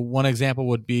 So one example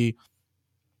would be,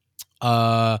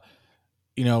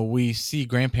 we see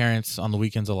grandparents on the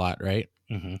weekends a lot, right?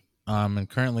 And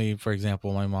currently, for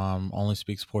example, my mom only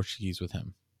speaks Portuguese with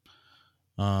him.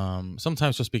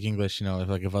 Sometimes she'll speak English,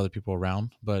 if other people are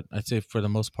around, but I'd say for the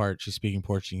most part, she's speaking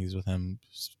Portuguese with him,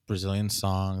 Brazilian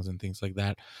songs and things like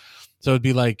that. So it'd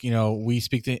be like, we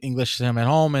speak the English to him at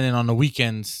home, and then on the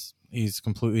weekends, he's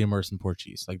completely immersed in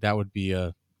Portuguese. Like that would be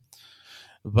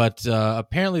but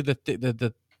apparently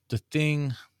the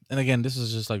thing, and again, this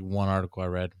is just like one article I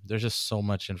read. There's just so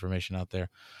much information out there.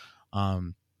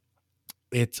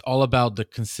 It's all about the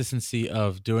consistency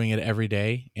of doing it every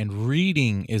day, and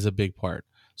reading is a big part.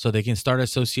 So they can start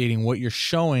associating what you're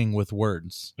showing with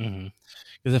words.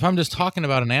 Because if I'm just talking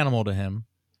about an animal to him,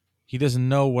 he doesn't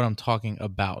know what I'm talking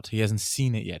about. He hasn't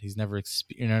seen it yet. He's never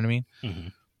experienced, you know what I mean?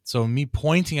 So me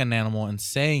pointing at an animal and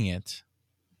saying it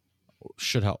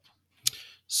should help.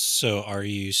 So are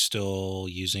you still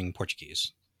using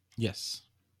Portuguese? Yes.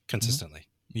 Consistently?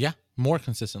 Yeah, more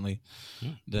consistently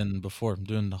than before. I'm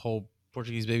doing the whole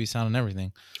Portuguese baby sound and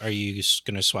everything. Are you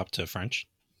going to swap to French?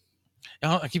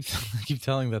 I keep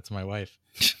telling that to my wife.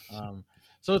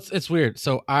 So it's weird.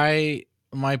 So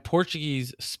my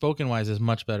Portuguese spoken wise is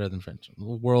much better than French.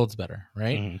 Worlds better,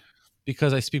 right?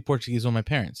 Because I speak Portuguese with my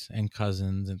parents and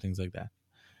cousins and things like that.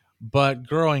 But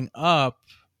growing up,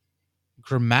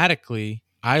 grammatically,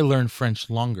 I learned French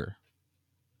longer.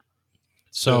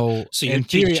 So you're in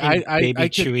theory, teaching baby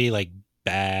Chewy like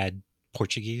bad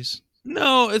Portuguese?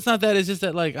 No, it's not that. It's just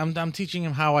that like I'm teaching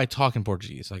him how I talk in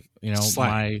Portuguese. Like,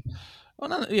 Slang. well,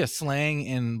 not yeah,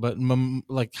 slang but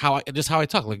like how I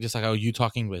talk, like just like how you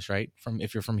talk English, right? From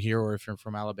if you're from here or if you're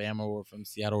from Alabama or from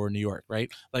Seattle or New York,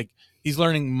 right? Like he's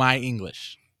learning my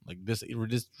English, like this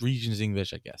region's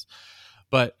English, I guess.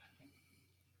 But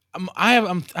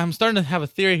I'm starting to have a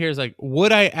theory here. Is like,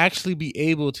 would I actually be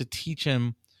able to teach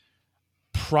him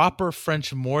proper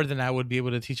French more than I would be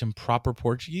able to teach him proper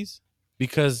Portuguese?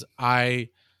 Because I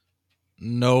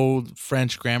know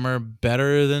French grammar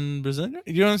better than Brazilian.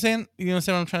 You know what I'm saying? You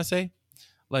understand what I'm trying to say?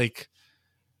 Like,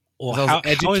 Well, I was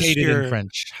educated in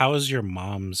French. How is your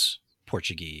mom's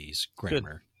Portuguese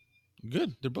grammar?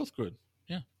 Good. They're both good.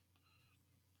 Yeah.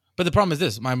 But the problem is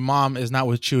this: my mom is not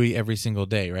with Chewy every single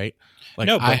day, right? Like,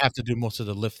 no, I have to do most of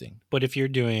the lifting. But if you're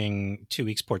doing 2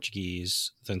 weeks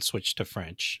Portuguese, then switch to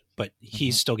French. But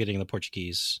he's still getting the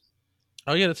Portuguese.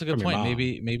 Oh yeah, that's a good point.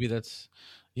 Maybe that's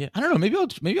I don't know.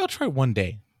 Maybe I'll try one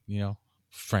day.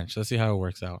 French. Let's see how it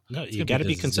works out. No, you got to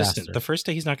be consistent. The first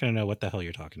day he's not going to know what the hell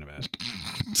you're talking about.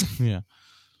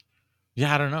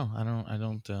 Yeah. I don't know. I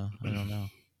don't know.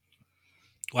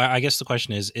 Well, I guess the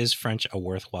question is French a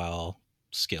worthwhile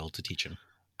skill to teach him?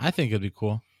 I think it'd be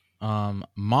cool.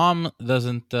 Mom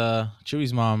doesn't.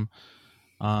 Chewy's mom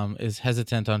is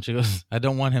hesitant on. She goes, I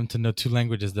don't want him to know 2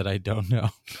 languages that I don't know.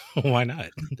 Why not?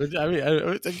 I mean,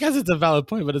 I guess it's a valid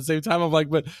point, but at the same time, I'm like,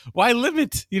 but why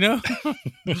limit?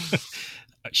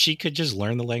 She could just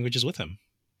learn the languages with him.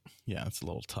 Yeah, it's a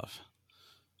little tough.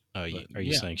 Are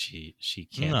you saying she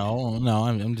can't? No.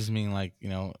 I'm just meaning like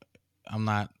I'm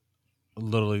not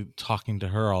literally talking to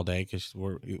her all day because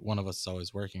one of us is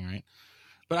always working, right?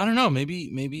 But I don't know.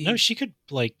 Maybe no. She could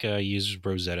use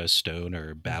Rosetta Stone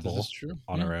or Babbel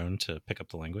on her own to pick up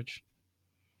the language.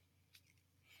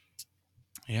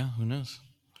 Yeah, who knows?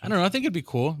 I don't know. I think it'd be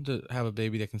cool to have a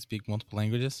baby that can speak multiple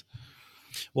languages.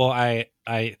 Well, I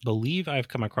believe I've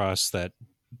come across that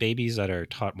babies that are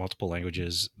taught multiple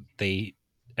languages, they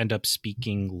end up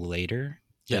speaking later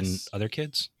than other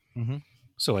kids. Mm-hmm.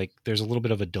 So there's a little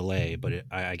bit of a delay, but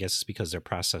I guess it's because they're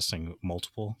processing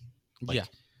multiple.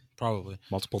 Probably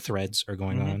multiple threads are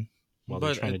going on while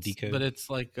they're trying to decode. But it's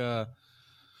like, in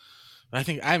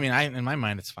my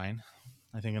mind, it's fine.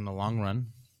 I think in the long run,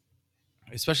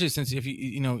 especially since if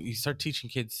you start teaching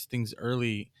kids things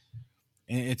early,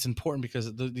 and it's important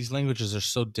because these languages are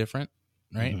so different,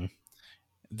 right? Mm-hmm.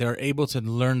 They're able to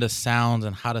learn the sounds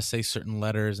and how to say certain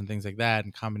letters and things like that,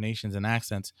 and combinations and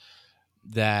accents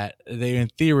that they, in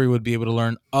theory, would be able to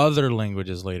learn other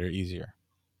languages later easier.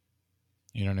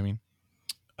 You know what I mean?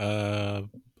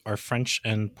 Are French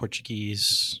and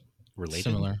Portuguese related?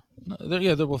 Similar.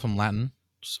 They're both from Latin.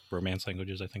 Romance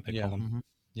languages, I think they call them. Mm-hmm.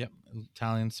 Yep.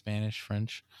 Italian, Spanish,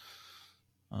 French,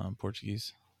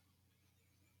 Portuguese.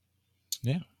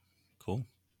 Yeah. Cool.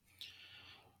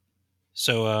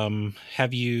 So,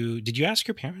 did you ask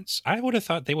your parents? I would have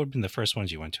thought they would have been the first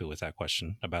ones you went to with that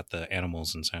question about the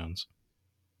animals and sounds.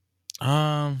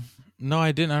 No,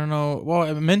 I didn't. I don't know. Well,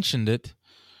 I mentioned it,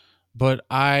 but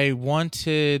I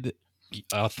wanted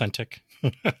authentic.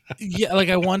 Yeah, like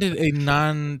I wanted a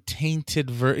non-tainted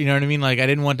you know what I mean? Like I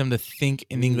didn't want them to think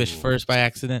in English first by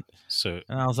accident. So,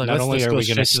 and I was like, not only are we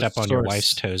going to step on your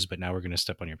wife's toes, but now we're going to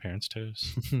step on your parents'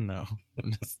 toes. No,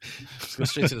 let's go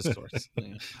straight to the source.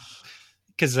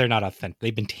 Because they're not authentic.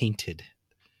 They've been tainted,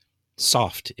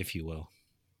 soft, if you will.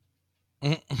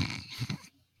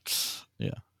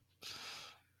 Yeah.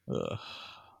 All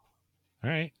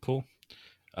right, cool.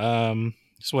 So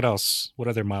what else? What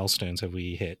other milestones have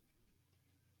we hit?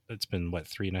 It's been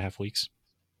 3.5 weeks.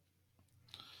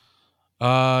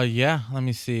 Yeah. Let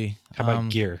me see. How about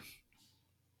gear?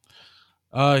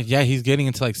 Yeah, he's getting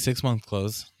into 6-month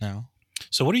clothes now.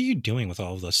 So what are you doing with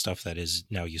all of the stuff that is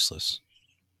now useless?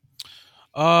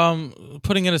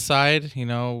 Putting it aside.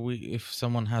 If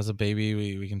someone has a baby,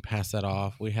 we can pass that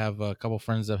off. We have a couple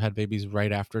friends that have had babies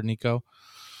right after Nico.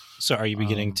 So are you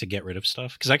beginning to get rid of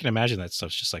stuff? Because I can imagine that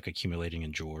stuff's just accumulating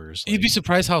in drawers. You'd be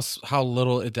surprised how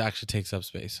little it actually takes up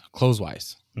space,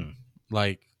 clothes-wise.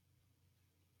 Like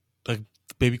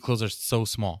baby clothes are so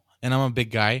small. And I'm a big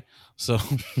guy, so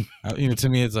to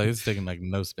me it's taking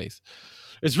no space.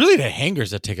 It's really the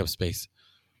hangers that take up space.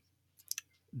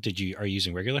 Are you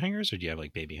using regular hangers or do you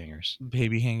have baby hangers?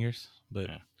 Baby hangers,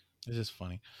 but it's just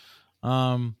funny.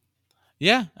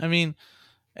 Yeah, I mean,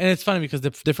 and it's funny because the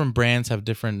different brands have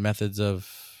different methods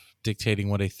of dictating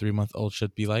what a 3-month-old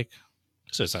should be like.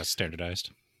 So it's not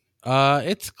standardized.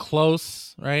 It's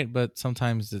close, right? But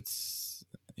sometimes it's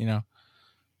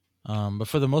but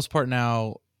for the most part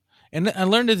now, and I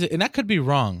learned it, and that could be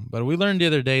wrong, but we learned the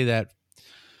other day that,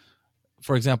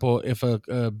 for example, if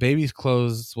a baby's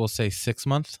clothes will say 6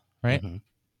 months, right? Mm-hmm.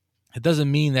 It doesn't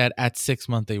mean that at 6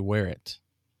 months they wear it.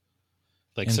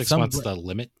 Like And 6 months the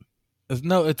limit.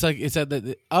 No, it's like it's at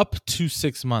the up to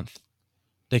 6 months.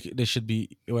 They should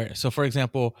be wear. So for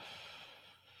example,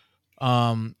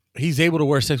 he's able to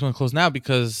wear 6 month clothes now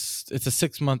because it's a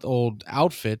 6-month-old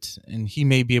outfit, and he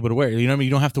may be able to wear it. You know what I mean?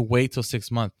 You don't have to wait till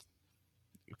 6 months.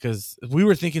 Because we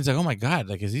were thinking, it's like, oh my god,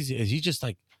 like is he just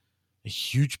like a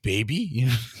huge baby? You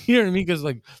know what I mean? Because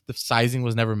like the sizing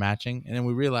was never matching, and then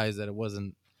we realized that it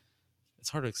wasn't. It's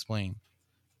hard to explain,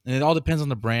 and it all depends on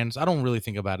the brands. I don't really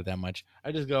think about it that much.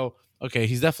 I just go, okay,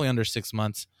 he's definitely under 6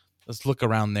 months. Let's look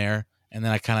around there, and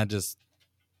then I kind of just,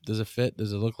 does it fit?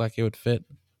 Does it look like it would fit?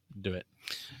 Do it.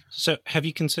 So have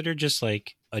you considered just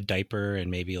like a diaper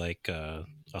and maybe like a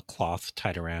cloth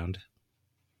tied around,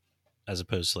 as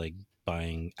opposed to like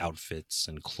buying outfits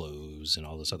and clothes and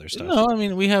all this other stuff? No, I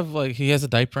mean, we have like, he has a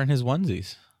diaper in his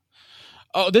onesies.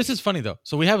 Oh, this is funny though.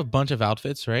 So we have a bunch of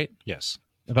outfits, right? Yes.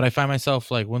 But I find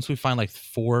myself like, once we find like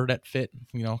 4 that fit,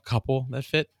 you know, a couple that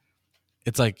fit,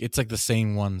 it's like the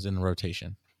same ones in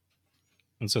rotation.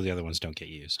 And so the other ones don't get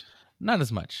used. Not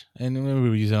as much. And maybe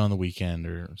we use it on the weekend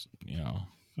or, you know,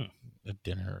 a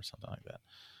dinner or something like that.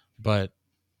 But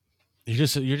you're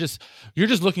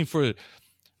just looking for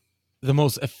the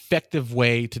most effective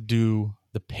way to do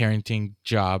the parenting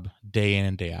job day in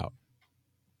and day out.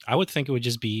 I would think it would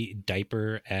just be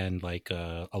diaper and like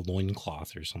a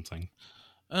loincloth or something.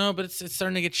 Oh, but it's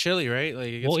starting to get chilly, right? Like,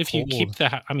 it gets Well, if you cold.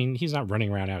 keep I mean, he's not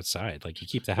running around outside. Like you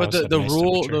keep the house. But at the a nice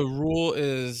rule temperature. rule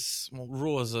is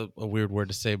a weird word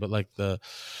to say, but like the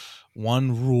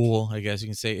one rule, I guess you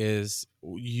can say, is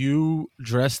you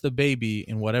dress the baby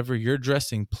in whatever you're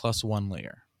dressing plus 1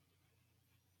 layer.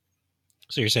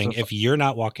 So you're saying So if you're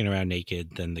not walking around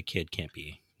naked, then the kid can't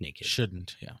be naked.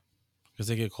 Shouldn't, yeah, because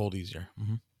they get cold easier.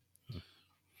 Mm-hmm.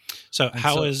 So And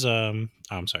how so- is oh,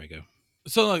 I'm sorry, go.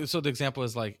 So the example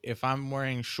is like, if I'm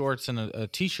wearing shorts and a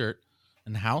t-shirt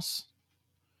in the house,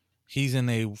 he's in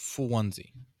a full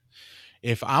onesie.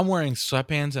 If I'm wearing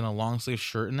sweatpants and a long sleeve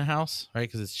shirt in the house, right,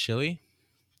 because it's chilly,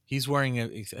 he's wearing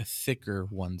a thicker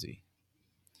onesie.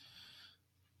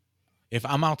 If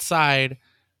I'm outside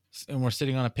and we're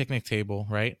sitting on a picnic table,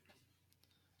 right,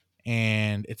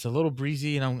 and it's a little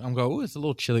breezy, and I'm going, ooh, it's a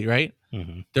little chilly, right?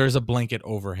 Mm-hmm. There's a blanket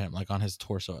over him, like on his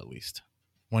torso at least,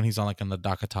 when he's on like in the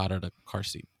Dakatata or the car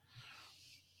seat.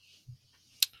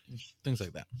 Things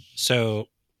like that. So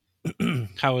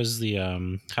how is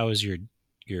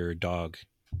your dog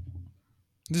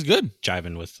This is good.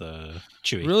 jiving with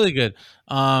Chewy? Really good.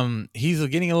 He's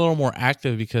getting a little more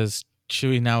active because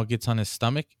Chewy now gets on his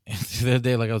stomach. The other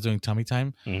day, like I was doing tummy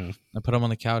time, Mhm. I put him on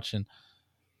the couch, and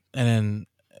then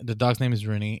the dog's name is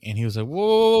Rooney, and he was like,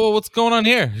 "Whoa, what's going on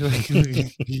here?"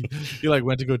 he like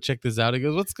went to go check this out. He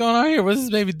goes, "What's going on here? What's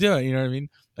this baby doing?" You know what I mean?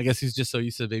 I guess he's just so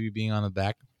used to the baby being on the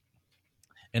back,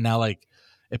 and now like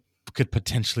it could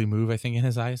potentially move. I think in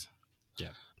his eyes.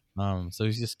 Yeah. So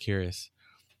he's just curious.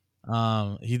 He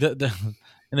in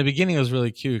the beginning it was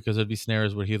really cute because there'd be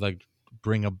scenarios where he'd like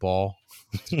bring a ball,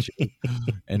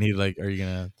 and he'd like, "Are you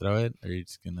gonna throw it, or are you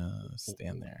just gonna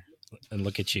stand there?" And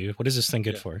look at you. What is this thing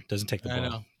good Yeah. for? Doesn't take the I ball.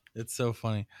 know, it's so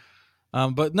funny.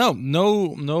 But no.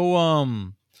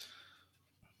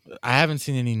 I haven't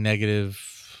seen any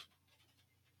negative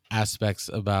aspects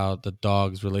about the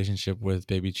dog's relationship with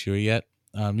baby Chewy yet.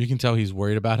 You can tell he's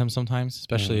worried about him sometimes,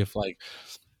 especially if like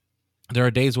there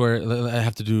are days where I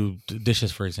have to do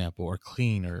dishes, for example, or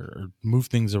clean or move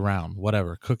things around,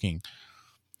 whatever, cooking.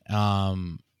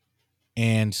 And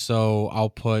so I'll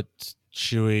put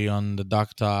Chewy on the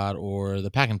Doctot or the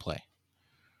Pack and Play,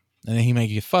 and then he may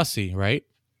get fussy, right?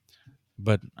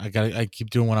 But I keep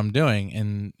doing what I'm doing,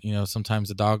 and you know sometimes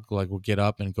the dog like will get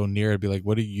up and go near it and be like,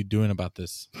 "What are you doing about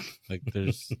this? Like,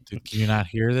 can you not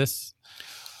hear this?"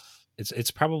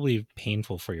 It's probably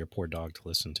painful for your poor dog to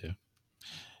listen to.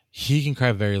 He can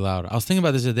cry very loud. I was thinking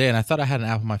about this the other day, and I thought I had an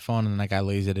app on my phone, and I got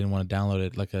lazy. I didn't want to download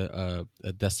it, like a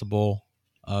decibel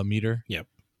meter. Yep.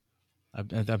 I'm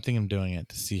thinking of doing it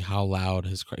to see how loud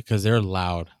his cry, because they're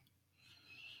loud.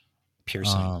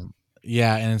 Piercing.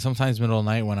 Yeah, and sometimes middle of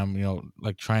the night when I'm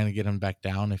like trying to get him back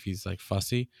down if he's like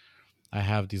fussy, I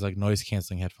have these like noise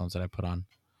canceling headphones that I put on.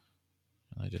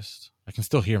 And I can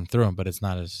still hear him through them, but it's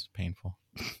not as painful.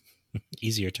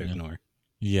 Easier to ignore.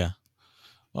 Yeah.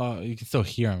 Well, you can still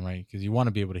hear him, right? Because you want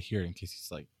to be able to hear in case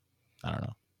he's like, I don't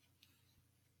know.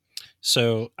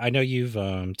 So I know you've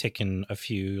taken a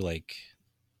few like,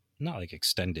 not like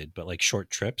extended, but like short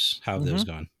trips. How have those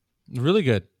gone? Really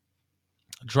good.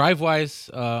 Drive wise,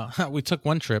 we took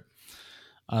one trip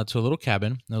to a little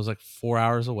cabin. It was like 4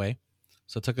 hours away,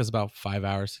 so it took us about 5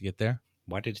 hours to get there.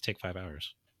 Why did it take 5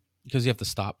 hours? Because you have to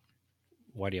stop.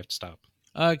 Why do you have to stop?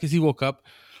 Because he woke up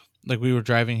like we were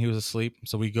driving, he was asleep,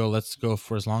 so we go, let's go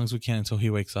for as long as we can until he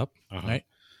wakes up, right?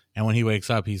 And when he wakes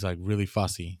up, he's like really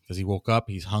fussy because he woke up,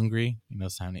 he's hungry,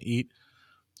 it's time to eat.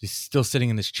 He's still sitting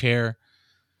in this chair.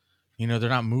 They're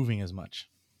not moving as much.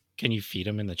 Can you feed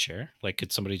him in the chair? Like,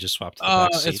 could somebody just swap to the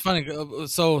back seat? It's funny.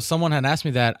 So someone had asked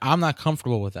me that. I'm not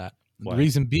comfortable with that. Why? The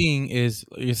reason being is,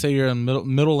 you say you're in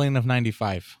middle lane of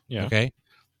 95. Yeah. Okay.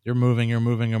 You're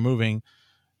moving.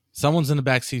 Someone's in the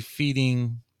back seat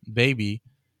feeding baby,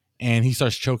 and he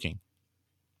starts choking.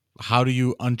 How do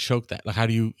you unchoke that? Like, how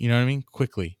do you know what I mean?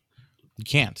 Quickly. You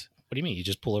can't. What do you mean? You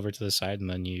just pull over to the side and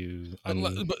then you...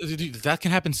 But dude, that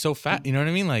can happen so fast. You know what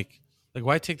I mean? Like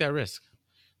why take that risk?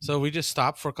 So we just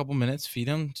stop for a couple minutes, feed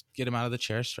him, get him out of the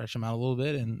chair, stretch him out a little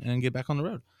bit, and get back on the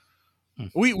road.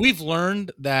 We've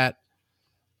learned that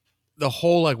the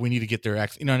whole, like, we need to get their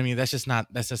ex, you know what I mean? That's just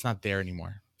not there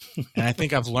anymore. And I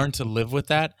think I've learned to live with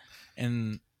that.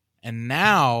 And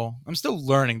now I'm still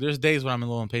learning. There's days when I'm a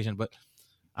little impatient, but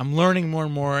I'm learning more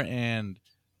and more. And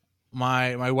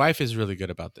my wife is really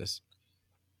good about this.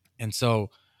 And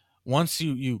so once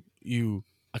you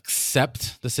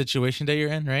accept the situation that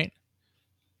you're in, right?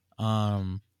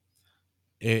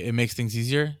 It makes things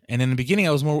easier. And in the beginning,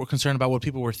 I was more concerned about what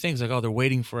people were thinking. Like, oh, they're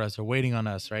waiting for us. They're waiting on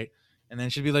us, right? And then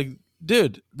she'd be like,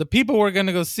 dude, the people we're going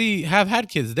to go see have had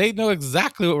kids. They know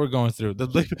exactly what we're going through.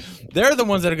 They're the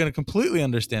ones that are going to completely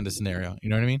understand the scenario. You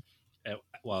know what I mean?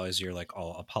 Well, as you're like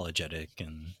all apologetic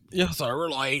and... Yeah, sorry we're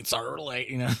late.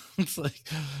 It's like,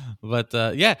 but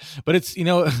it's,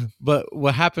 but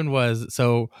what happened was,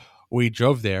 so we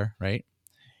drove there, right?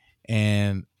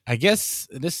 And I guess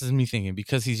this is me thinking,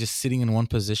 because he's just sitting in one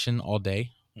position all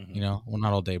day, well,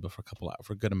 not all day, but for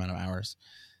a good amount of hours.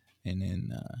 And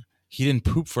then he didn't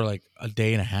poop for like a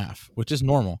day and a half, which is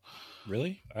normal.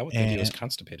 Really? I would think he was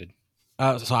constipated.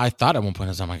 So I thought at one point,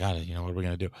 I was like, oh my God, what are we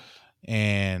going to do?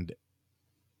 And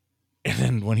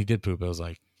then when he did poop, it was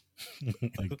like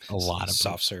a lot of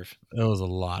soft serve. It was a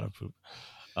lot of poop.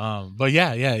 But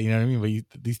yeah, you know what I mean?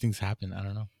 But these things happen. I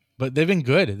don't know. But they've been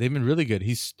good. They've been really good.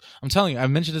 I'm telling you, I've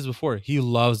mentioned this before. He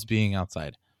loves being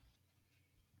outside.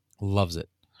 Loves it.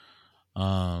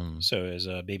 So is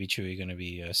baby Chewy going to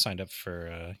be signed up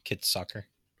for kids soccer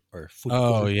or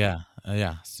football? Oh yeah,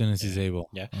 as soon as he's able.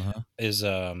 Yeah. Is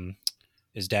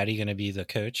Daddy going to be the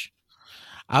coach?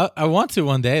 I want to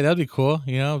one day. That'd be cool.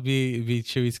 Be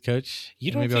Chewy's coach.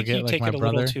 You don't think you take it a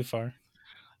little too far?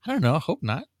 I don't know. I hope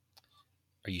not.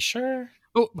 Are you sure?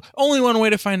 Oh, only one way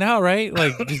to find out, right?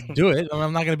 Like, just do it.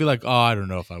 I'm not going to be like, oh, I don't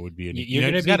know if I would be. You're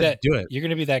going to be that. Do it. You're going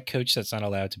to be that coach that's not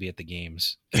allowed to be at the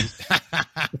games.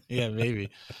 Yeah, maybe.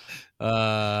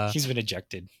 He's been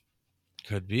ejected.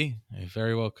 Could be. It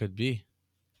very well could be.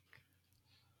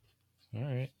 All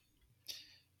right.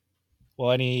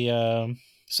 Well,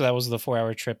 so that was the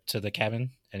 4-hour trip to the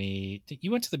cabin.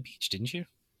 You went to the beach, didn't you?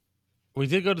 We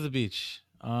did go to the beach.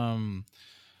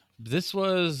 That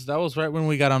was right when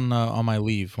we got on my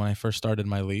leave, when I first started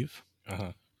my leave.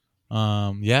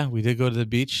 Yeah, we did go to the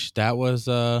beach. That was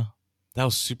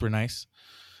super nice.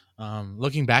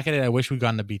 Looking back at it, I wish we'd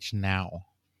gone to the beach now.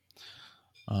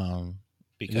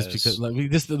 Because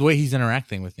the way he's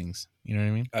interacting with things, you know what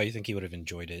I mean? Oh, you think he would have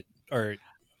enjoyed it, or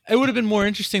it would have been more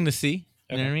interesting to see?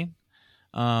 You know what I mean?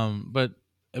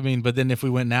 But then if we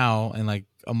went now, and like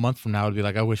a month from now, it'd be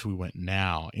like, I wish we went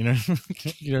now. You know what I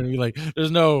mean? Like,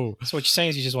 there's no. So what you're saying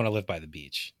is you just want to live by the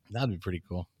beach. That'd be pretty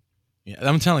cool. Yeah,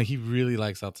 I'm telling you, he really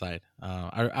likes outside.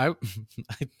 I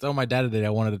told my dad today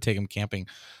I wanted to take him camping,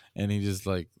 and he just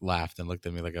like laughed and looked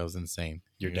at me like I was insane.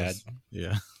 Your dad?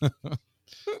 Yeah.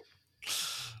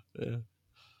 Yeah.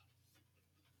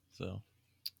 So.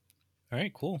 All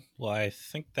right, cool. Well, I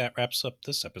think that wraps up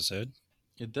this episode.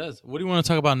 It does. What do you want to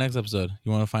talk about next episode?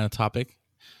 You want to find a topic?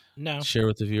 No. Share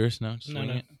with the viewers? No.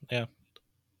 No. Yeah.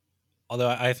 Although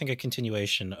I think a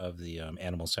continuation of the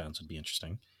animal sounds would be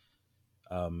interesting.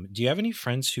 Do you have any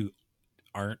friends who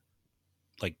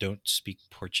don't speak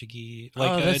Portuguese?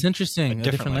 That's interesting. A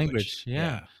different language.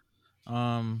 Yeah.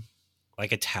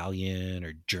 Like Italian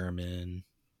or German.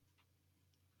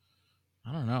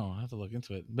 I don't know. I have to look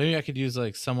into it. Maybe I could use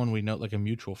like someone we know, like a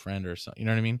mutual friend or something. You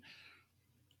know what I mean?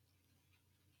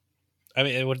 I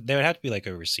mean, they would have to be like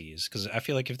overseas, because I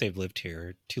feel like if they've lived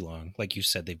here too long, like you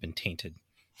said, they've been tainted.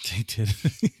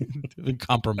 They've been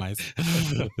compromised.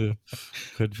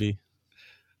 Could be.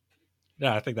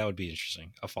 No, I think that would be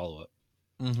interesting. A follow up.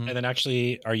 Mm-hmm. And then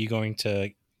actually, are you going to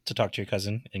talk to your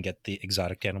cousin and get the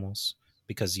exotic animals?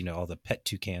 Because, all the pet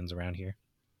toucans around here.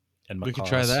 And we could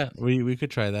try that. We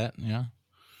could try that. Yeah.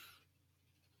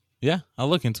 Yeah, I'll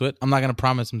look into it. I'm not gonna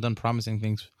promise. I'm done promising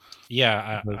things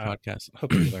Yeah, for the I podcast.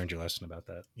 hope you learned your lesson about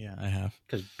that. Yeah, I have.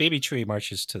 Because Baby Chewie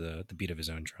marches to the beat of his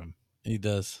own drum. He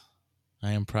does.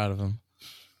 I am proud of him.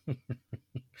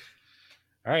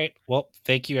 All right. Well,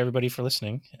 thank you everybody for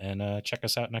listening, and check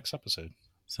us out next episode.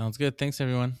 Sounds good. Thanks,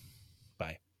 everyone.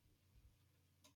 Bye.